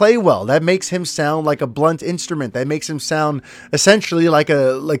doesn't play well. That makes him sound like a blunt instrument. That makes him sound essentially like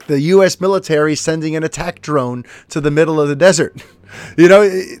the U.S. military sending an attack drone to the middle of the desert.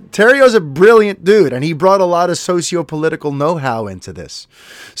 Terrio's a brilliant dude, and he brought a lot of socio-political know-how into this.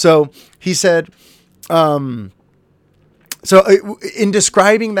 So he said, in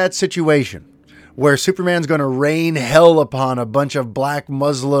describing that situation where Superman's going to rain hell upon a bunch of black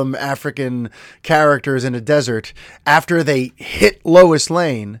Muslim African characters in a desert after they hit Lois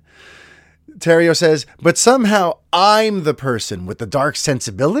Lane, Terrio says, but somehow I'm the person with the dark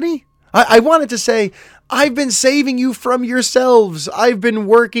sensibility? I wanted to say, I've been saving you from yourselves. I've been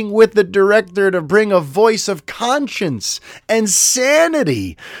working with the director to bring a voice of conscience and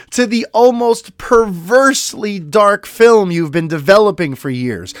sanity to the almost perversely dark film you've been developing for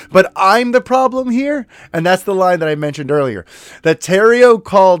years. But I'm the problem here? And that's the line that I mentioned earlier. That Terrio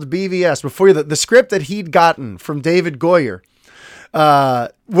called BVS, before the script that he'd gotten from David Goyer,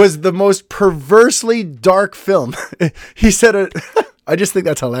 was the most perversely dark film. He said it. I just think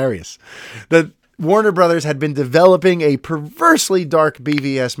that's hilarious. That Warner Brothers had been developing a perversely dark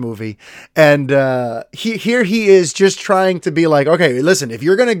BVS movie. And here he is just trying to be like, okay, listen, if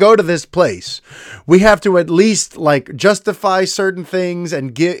you're going to go to this place, we have to at least like justify certain things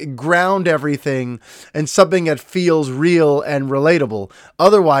and ground everything in something that feels real and relatable.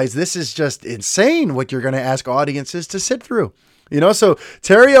 Otherwise, this is just insane what you're going to ask audiences to sit through. So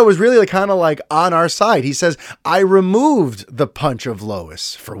Terrio was really kind of like on our side. He says, I removed the punch of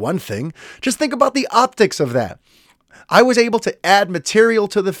Lois, for one thing. Just think about the optics of that. I was able to add material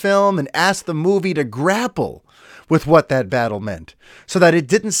to the film and ask the movie to grapple with what that battle meant, so that it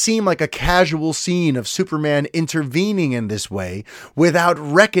didn't seem like a casual scene of Superman intervening in this way without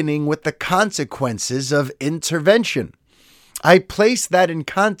reckoning with the consequences of intervention. I placed that in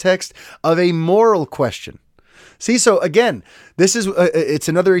context of a moral question. See, so again, this is, it's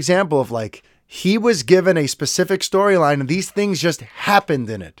another example of like, he was given a specific storyline and these things just happened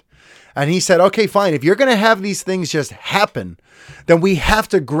in it. And he said, okay, fine. If you're going to have these things just happen, then we have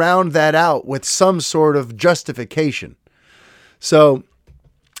to ground that out with some sort of justification. So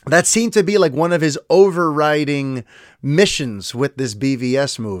that seemed to be like one of his overriding missions with this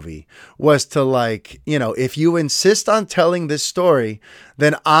BVS movie, was to like, if you insist on telling this story,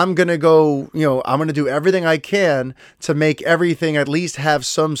 then I'm going to go, I'm going to do everything I can to make everything at least have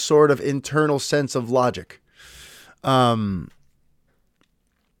some sort of internal sense of logic. And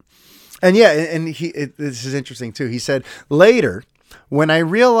yeah, and this is interesting too. He said, later, when I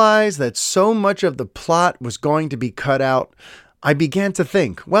realized that so much of the plot was going to be cut out, I began to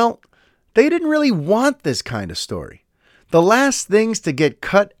think, well, they didn't really want this kind of story. The last things to get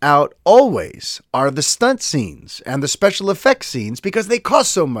cut out always are the stunt scenes and the special effects scenes because they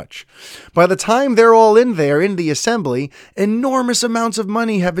cost so much. By the time they're all in there in the assembly, enormous amounts of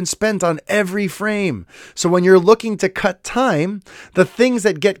money have been spent on every frame. So when you're looking to cut time, the things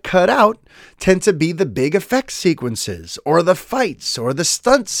that get cut out tend to be the big effects sequences or the fights or the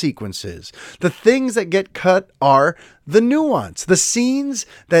stunt sequences. The things that get cut are the nuance, the scenes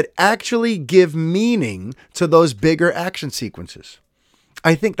that actually give meaning to those bigger action sequences.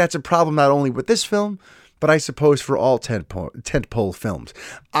 I think that's a problem not only with this film, but I suppose for all tentpole films.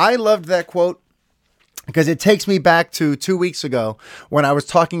 I loved that quote because it takes me back to 2 weeks ago when I was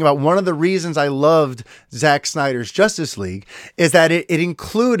talking about one of the reasons I loved Zack Snyder's Justice League is that it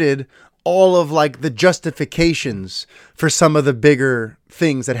included all of like the justifications for some of the bigger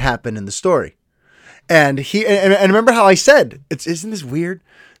things that happen in the story. And remember how I said, isn't this weird?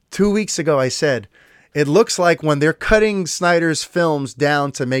 2 weeks ago, I said, it looks like when they're cutting Snyder's films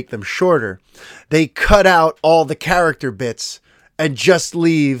down to make them shorter, they cut out all the character bits and just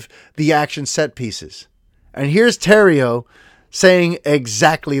leave the action set pieces. And here's Terrio saying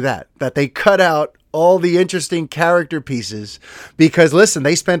exactly that they cut out all the interesting character pieces because, listen,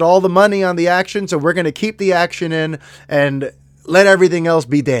 they spent all the money on the action, so we're going to keep the action in and let everything else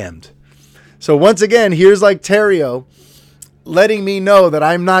be damned. So once again, here's like Terrio letting me know that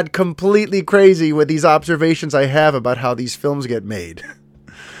I'm not completely crazy with these observations I have about how these films get made.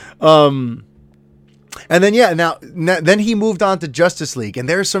 And then, then he moved on to Justice League, and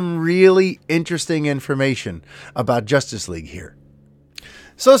there's some really interesting information about Justice League here.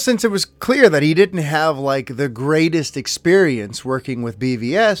 So since it was clear that he didn't have like the greatest experience working with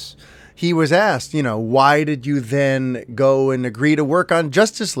BVS, he was asked, why did you then go and agree to work on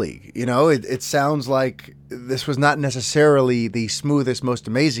Justice League? It sounds like this was not necessarily the smoothest, most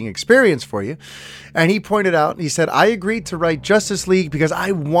amazing experience for you. And he pointed out, he said, I agreed to write Justice League because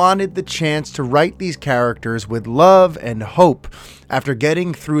I wanted the chance to write these characters with love and hope after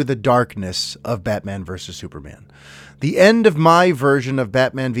getting through the darkness of Batman vs. Superman. The end of my version of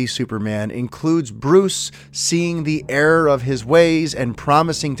Batman v Superman includes Bruce seeing the error of his ways and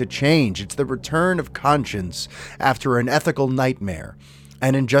promising to change. It's the return of conscience after an ethical nightmare.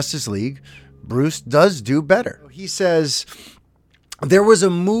 And in Justice League, Bruce does do better. He says, there was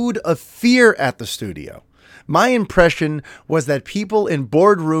a mood of fear at the studio. My impression was that people in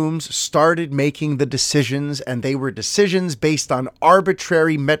boardrooms started making the decisions, and they were decisions based on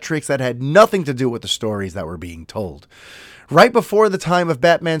arbitrary metrics that had nothing to do with the stories that were being told. Right before the time of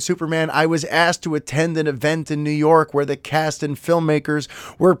Batman Superman, I was asked to attend an event in New York where the cast and filmmakers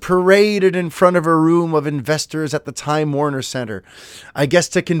were paraded in front of a room of investors at the Time Warner Center. I guess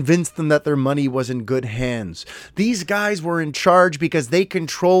to convince them that their money was in good hands. These guys were in charge because they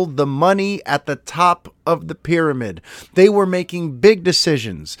controlled the money at the top of the pyramid. They were making big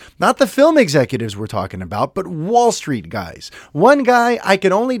decisions. Not the film executives we're talking about, but Wall Street guys. One guy I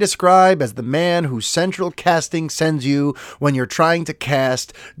can only describe as the man whose central casting sends you when you're trying to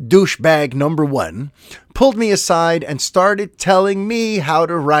cast douchebag number one, pulled me aside and started telling me how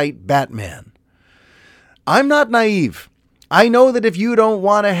to write Batman. I'm not naive. I know that if you don't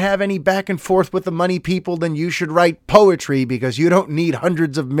want to have any back and forth with the money people, then you should write poetry because you don't need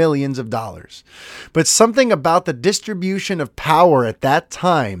hundreds of millions of dollars. But something about the distribution of power at that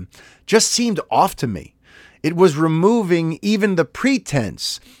time just seemed off to me. It was removing even the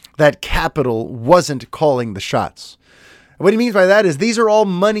pretense that capital wasn't calling the shots. What he means by that is these are all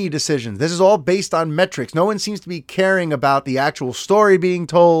money decisions. This is all based on metrics. No one seems to be caring about the actual story being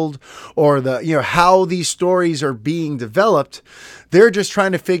told or how these stories are being developed. They're just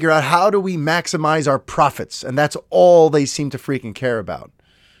trying to figure out how do we maximize our profits. And that's all they seem to freaking care about.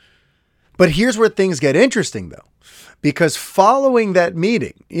 But here's where things get interesting, though, because following that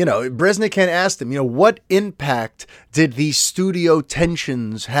meeting, Bresnikan asked him, what impact did these studio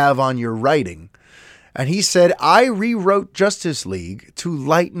tensions have on your writing? And he said, I rewrote Justice League to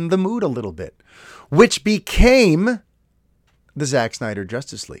lighten the mood a little bit, which became the Zack Snyder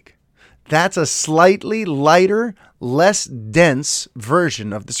Justice League. That's a slightly lighter, less dense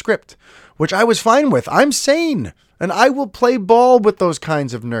version of the script, which I was fine with. I'm sane, and I will play ball with those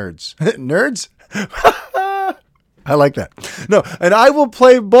kinds of nerds. Nerds? I like that. No, and I will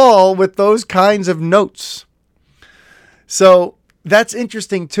play ball with those kinds of notes. So that's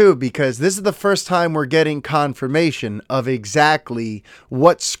interesting too, because this is the first time we're getting confirmation of exactly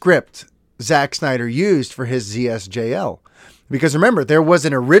what script Zack Snyder used for his ZSJL. Because remember, there was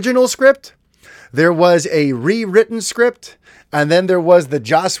an original script, there was a rewritten script, and then there was the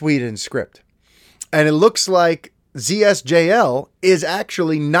Joss Whedon script. And it looks like ZSJL is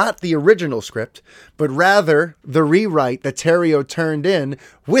actually not the original script, but rather the rewrite that Terrio turned in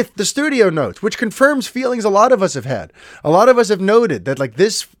with the studio notes, which confirms feelings a lot of us have had. A lot of us have noted that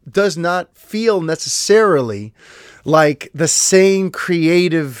this does not feel necessarily like the same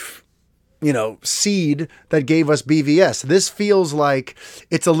creative, seed that gave us BVS. This feels like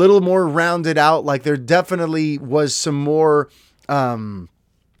it's a little more rounded out. Like there definitely was some more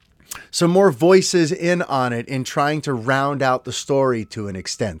voices in on it in trying to round out the story to an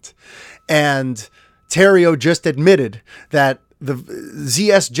extent. And Terrio just admitted that the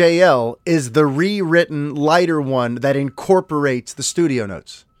ZSJL is the rewritten lighter one that incorporates the studio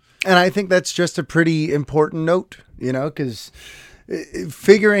notes. And I think that's just a pretty important note, because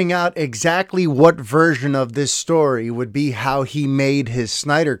figuring out exactly what version of this story would be how he made his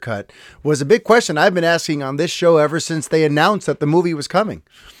Snyder Cut was a big question I've been asking on this show ever since they announced that the movie was coming.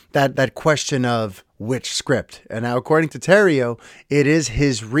 That question of which script. And now, according to Terrio, it is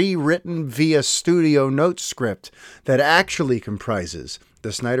his rewritten via studio notes script that actually comprises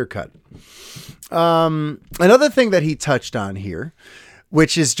the Snyder Cut. Another thing that he touched on here,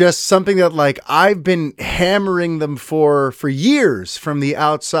 which is just something that I've been hammering them for years from the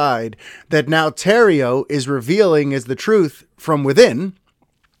outside, that now Terrio is revealing is the truth from within,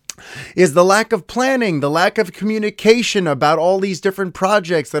 is the lack of planning, the lack of communication about all these different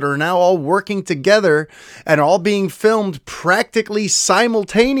projects that are now all working together and all being filmed practically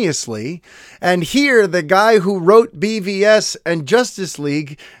simultaneously. And here, the guy who wrote BVS and Justice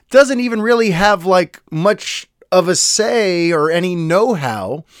League doesn't even really have much of a say or any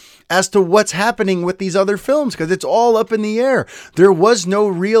know-how as to what's happening with these other films, because it's all up in the air. There was no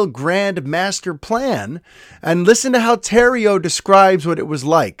real grand master plan. And listen to how Terrio describes what it was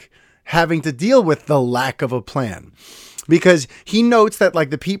like having to deal with the lack of a plan. Because he notes that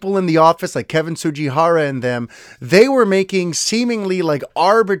the people in the office, like Kevin Tsujihara and them, they were making seemingly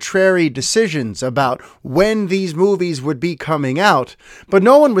arbitrary decisions about when these movies would be coming out, but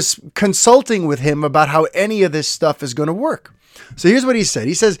no one was consulting with him about how any of this stuff is going to work. So here's what he said.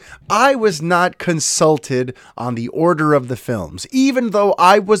 He says, I was not consulted on the order of the films. Even though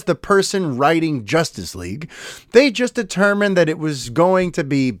I was the person writing Justice League, they just determined that it was going to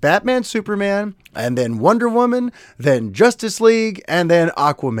be Batman, Superman, and then Wonder Woman, then Justice League, and then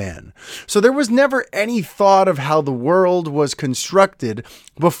Aquaman. So there was never any thought of how the world was constructed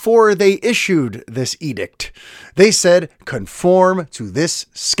before they issued this edict. They said, conform to this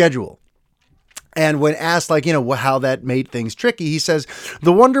schedule. And when asked, how that made things tricky, he says,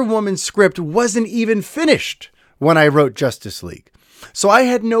 the Wonder Woman script wasn't even finished when I wrote Justice League. So I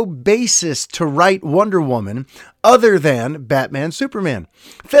had no basis to write Wonder Woman other than Batman, Superman.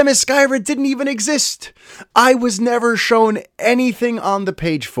 Themyscira didn't even exist. I was never shown anything on the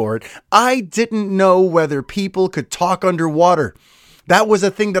page for it. I didn't know whether people could talk underwater. That was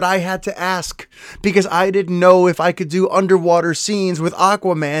a thing that I had to ask because I didn't know if I could do underwater scenes with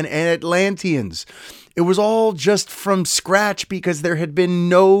Aquaman and Atlanteans. It was all just from scratch because there had been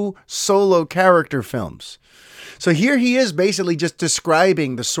no solo character films. So here he is basically just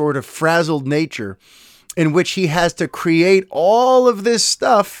describing the sort of frazzled nature in which he has to create all of this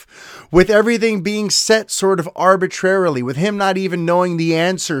stuff with everything being set sort of arbitrarily, with him not even knowing the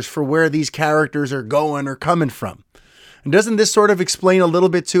answers for where these characters are going or coming from. And doesn't this sort of explain a little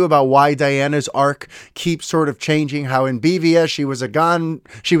bit too about why Diana's arc keeps sort of changing? How in BVS she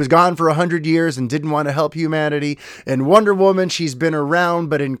was gone for 100 years and didn't want to help humanity. In Wonder Woman, she's been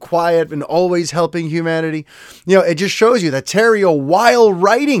around but in quiet and always helping humanity. You know, it just shows you that Terrio, while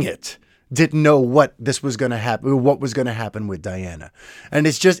writing it, didn't know what was going to happen with Diana. And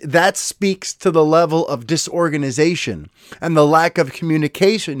it's just, that speaks to the level of disorganization and the lack of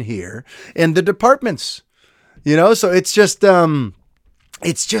communication here in the departments. You know, so it's just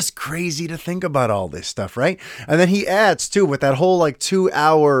crazy to think about all this stuff, right? And then he adds too, with that whole like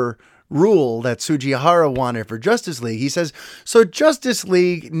 2-hour rule that Sugihara wanted for Justice League. He says, so Justice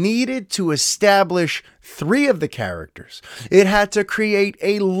League needed to establish 3 of the characters. It had to create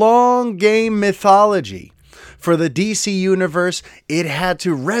a long game mythology. For the DC universe, it had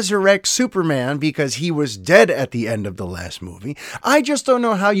to resurrect Superman because he was dead at the end of the last movie. I just don't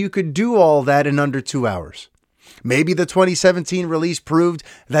know how you could do all that in under 2 hours. Maybe the 2017 release proved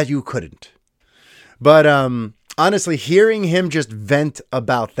that you couldn't. But honestly, hearing him just vent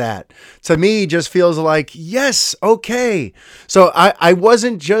about that, to me, just feels like, yes, okay. So I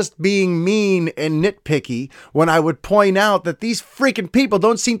wasn't just being mean and nitpicky when I would point out that these freaking people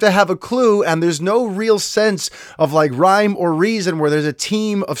don't seem to have a clue, and there's no real sense of like rhyme or reason where there's a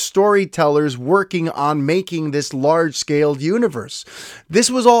team of storytellers working on making this large-scale universe. This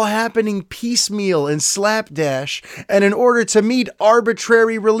was all happening piecemeal and slapdash, and in order to meet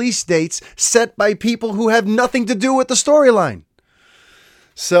arbitrary release dates set by people who have nothing to do with the storyline.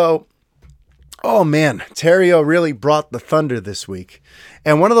 So, oh man, Terrio really brought the thunder this week.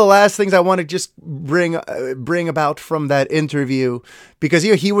 And one of the last things I want to just bring about from that interview, because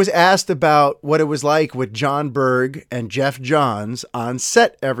he was asked about what it was like with Jon Berg and Geoff Johns on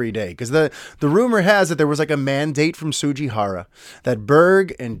set every day. Because the rumor has that there was like a mandate from Sugihara that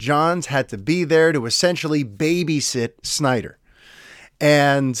Berg and Johns had to be there to essentially babysit Snyder.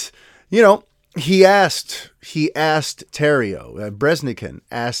 And, you know, he asked Terrio, Bresnikan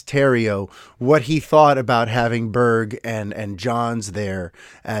asked Terrio what he thought about having Berg and Johns there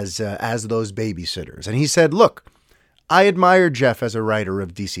as those babysitters. And he said, look, I admire Geoff as a writer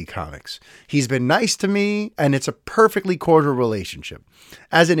of DC Comics. He's been nice to me, and it's a perfectly cordial relationship.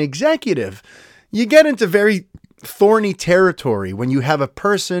 As an executive, you get into very thorny territory when you have a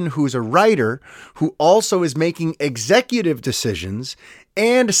person who's a writer who also is making executive decisions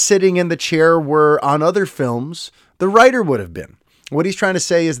and sitting in the chair where on other films the writer would have been. What he's trying to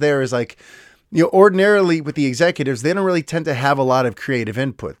say is like, you know, ordinarily with the executives, they don't really tend to have a lot of creative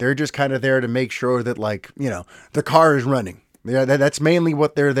input. They're just kind of there to make sure that, like, you know, the car is running. Yeah, that's mainly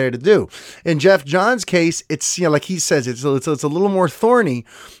what they're there to do. In Geoff Johns' case, it's, you know, like he says, it's a little more thorny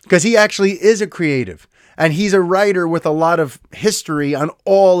because he actually is a creative. And he's a writer with a lot of history on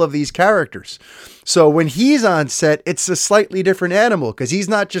all of these characters. So when he's on set, it's a slightly different animal because he's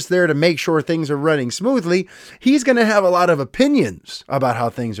not just there to make sure things are running smoothly. He's going to have a lot of opinions about how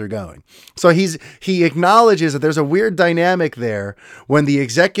things are going. So he acknowledges that there's a weird dynamic there when the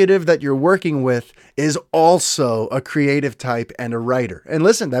executive that you're working with is also a creative type and a writer. And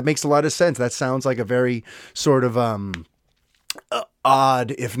listen, that makes a lot of sense. That sounds like a very sort of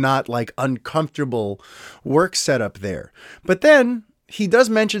odd, if not like uncomfortable work setup there. But then he does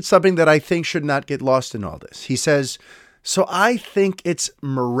mention something that I think should not get lost in all this. He says, so I think it's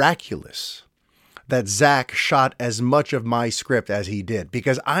miraculous that Zack shot as much of my script as he did,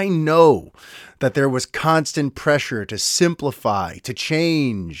 because I know that there was constant pressure to simplify, to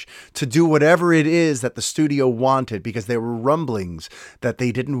change, to do whatever it is that the studio wanted, because there were rumblings that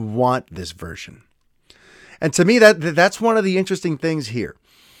they didn't want this version. And to me, that's one of the interesting things here,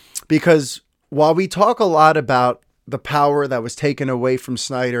 because while we talk a lot about the power that was taken away from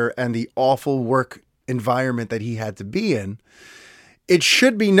Snyder and the awful work environment that he had to be in, it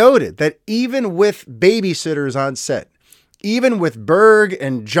should be noted that even with babysitters on set, even with Berg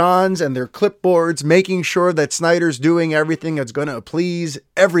and Johns and their clipboards making sure that Snyder's doing everything that's going to please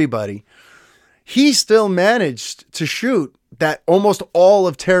everybody, he still managed to shoot that almost all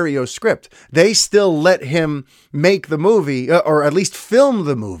of Terrio's script. They still let him make the movie, or at least film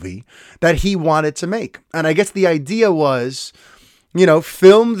the movie that he wanted to make. And I guess the idea was, you know,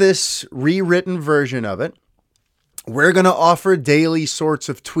 film this rewritten version of it. We're going to offer daily sorts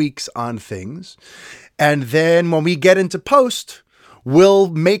of tweaks on things. And then when we get into post, We'll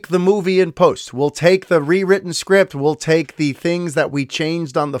make the movie in post. We'll take the rewritten script. We'll take the things that we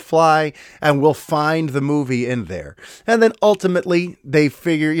changed on the fly, and we'll find the movie in there. And then ultimately they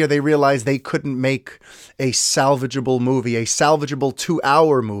figure, they realize they couldn't make a salvageable movie, a salvageable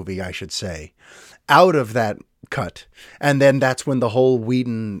 2-hour movie, I should say, out of that cut. And then that's when the whole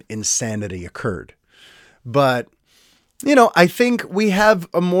Whedon insanity occurred. But I think we have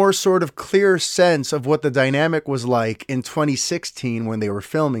a more sort of clear sense of what the dynamic was like in 2016 when they were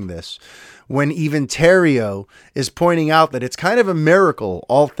filming this, when even Terrio is pointing out that it's kind of a miracle,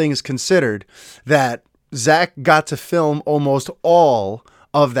 all things considered, that Zack got to film almost all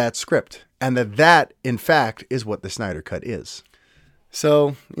of that script, and that, in fact, is what the Snyder Cut is.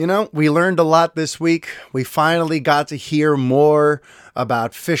 So, we learned a lot this week. We finally got to hear more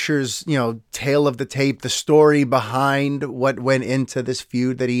about Fisher's, tale of the tape, the story behind what went into this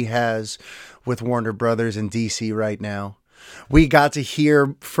feud that he has with Warner Brothers and DC right now. We got to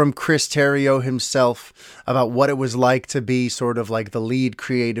hear from Chris Terrio himself about what it was like to be sort of like the lead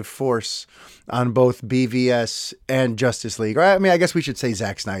creative force on both BVS and Justice League. Or, I guess we should say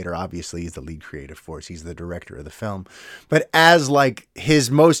Zack Snyder, obviously, is the lead creative force. He's the director of the film. But as like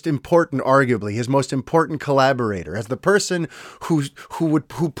his most important, arguably, his most important collaborator, as the person who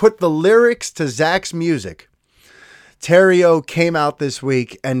put the lyrics to Zack's music, Terrio came out this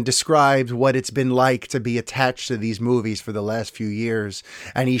week and described what it's been like to be attached to these movies for the last few years.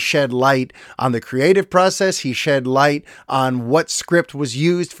 And he shed light on the creative process. He shed light on what script was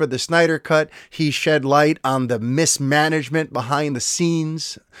used for the Snyder Cut. He shed light on the mismanagement behind the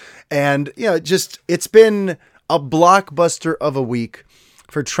scenes. And, it's been a blockbuster of a week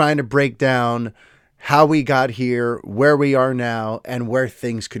for trying to break down how we got here, where we are now, and where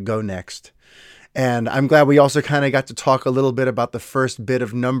things could go next. And I'm glad we also kind of got to talk a little bit about the first bit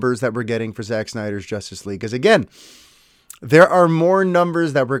of numbers that we're getting for Zack Snyder's Justice League. Because again, there are more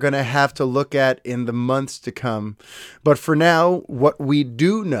numbers that we're going to have to look at in the months to come. But for now, what we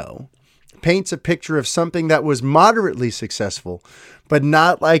do know paints a picture of something that was moderately successful, but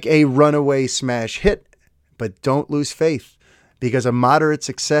not like a runaway smash hit. But don't lose faith, because a moderate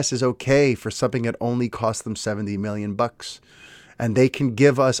success is okay for something that only cost them $70 million. And they can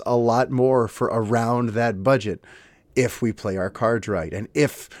give us a lot more for around that budget if we play our cards right and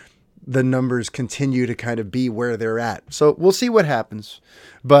if the numbers continue to kind of be where they're at. So we'll see what happens.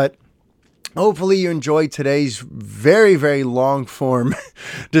 But hopefully you enjoyed today's very, very long form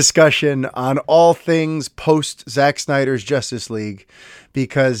discussion on all things post Zack Snyder's Justice League,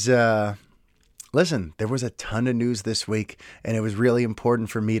 because listen, there was a ton of news this week, and it was really important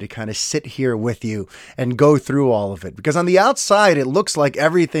for me to kind of sit here with you and go through all of it. Because on the outside, it looks like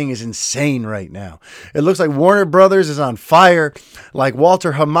everything is insane right now. It looks like Warner Brothers is on fire, like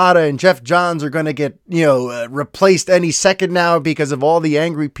Walter Hamada and Geoff Johns are going to get, replaced any second now because of all the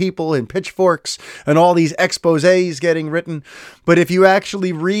angry people and pitchforks and all these exposés getting written. But if you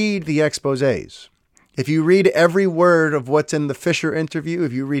actually read the exposés, if you read every word of what's in the Fisher interview,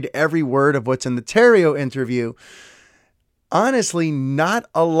 if you read every word of what's in the Terrio interview, honestly, not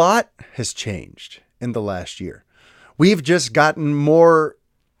a lot has changed in the last year. We've just gotten more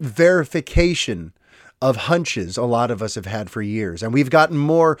verification of hunches a lot of us have had for years. And we've gotten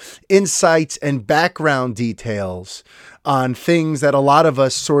more insights and background details on things that a lot of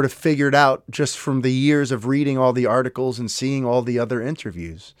us sort of figured out just from the years of reading all the articles and seeing all the other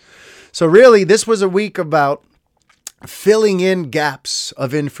interviews. So really, this was a week about filling in gaps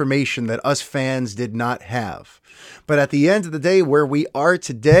of information that us fans did not have. But at the end of the day, where we are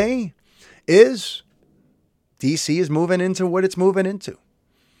today is DC is moving into what it's moving into.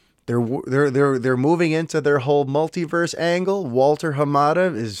 They're moving into their whole multiverse angle. Walter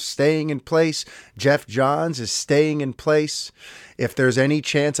Hamada is staying in place. Geoff Johns is staying in place. If there's any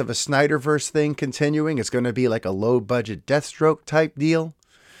chance of a Snyderverse thing continuing, it's going to be like a low-budget Deathstroke type deal.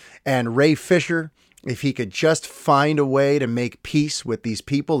 And Ray Fisher, if he could just find a way to make peace with these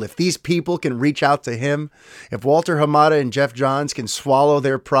people, if these people can reach out to him, if Walter Hamada and Geoff Johns can swallow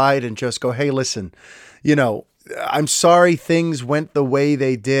their pride and just go, hey, listen, I'm sorry things went the way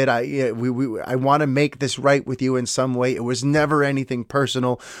they did. I want to make this right with you in some way. It was never anything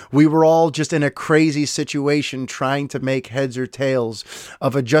personal. We were all just in a crazy situation trying to make heads or tails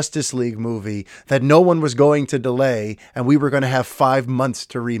of a Justice League movie that no one was going to delay, and we were going to have 5 months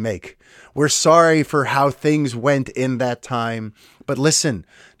to remake. We're sorry for how things went in that time. But listen,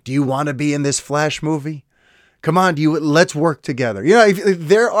 do you want to be in this Flash movie? Come on, let's work together. If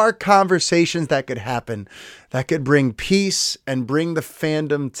there are conversations that could happen that could bring peace and bring the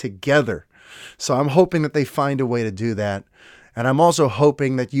fandom together. So I'm hoping that they find a way to do that. And I'm also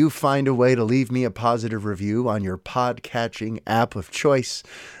hoping that you find a way to leave me a positive review on your pod-catching app of choice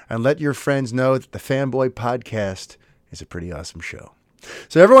and let your friends know that the Fanboy Podcast is a pretty awesome show.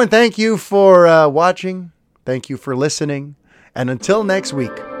 So everyone, thank you for watching. Thank you for listening. And until next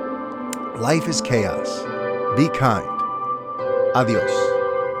week, life is chaos. Be kind. Adios.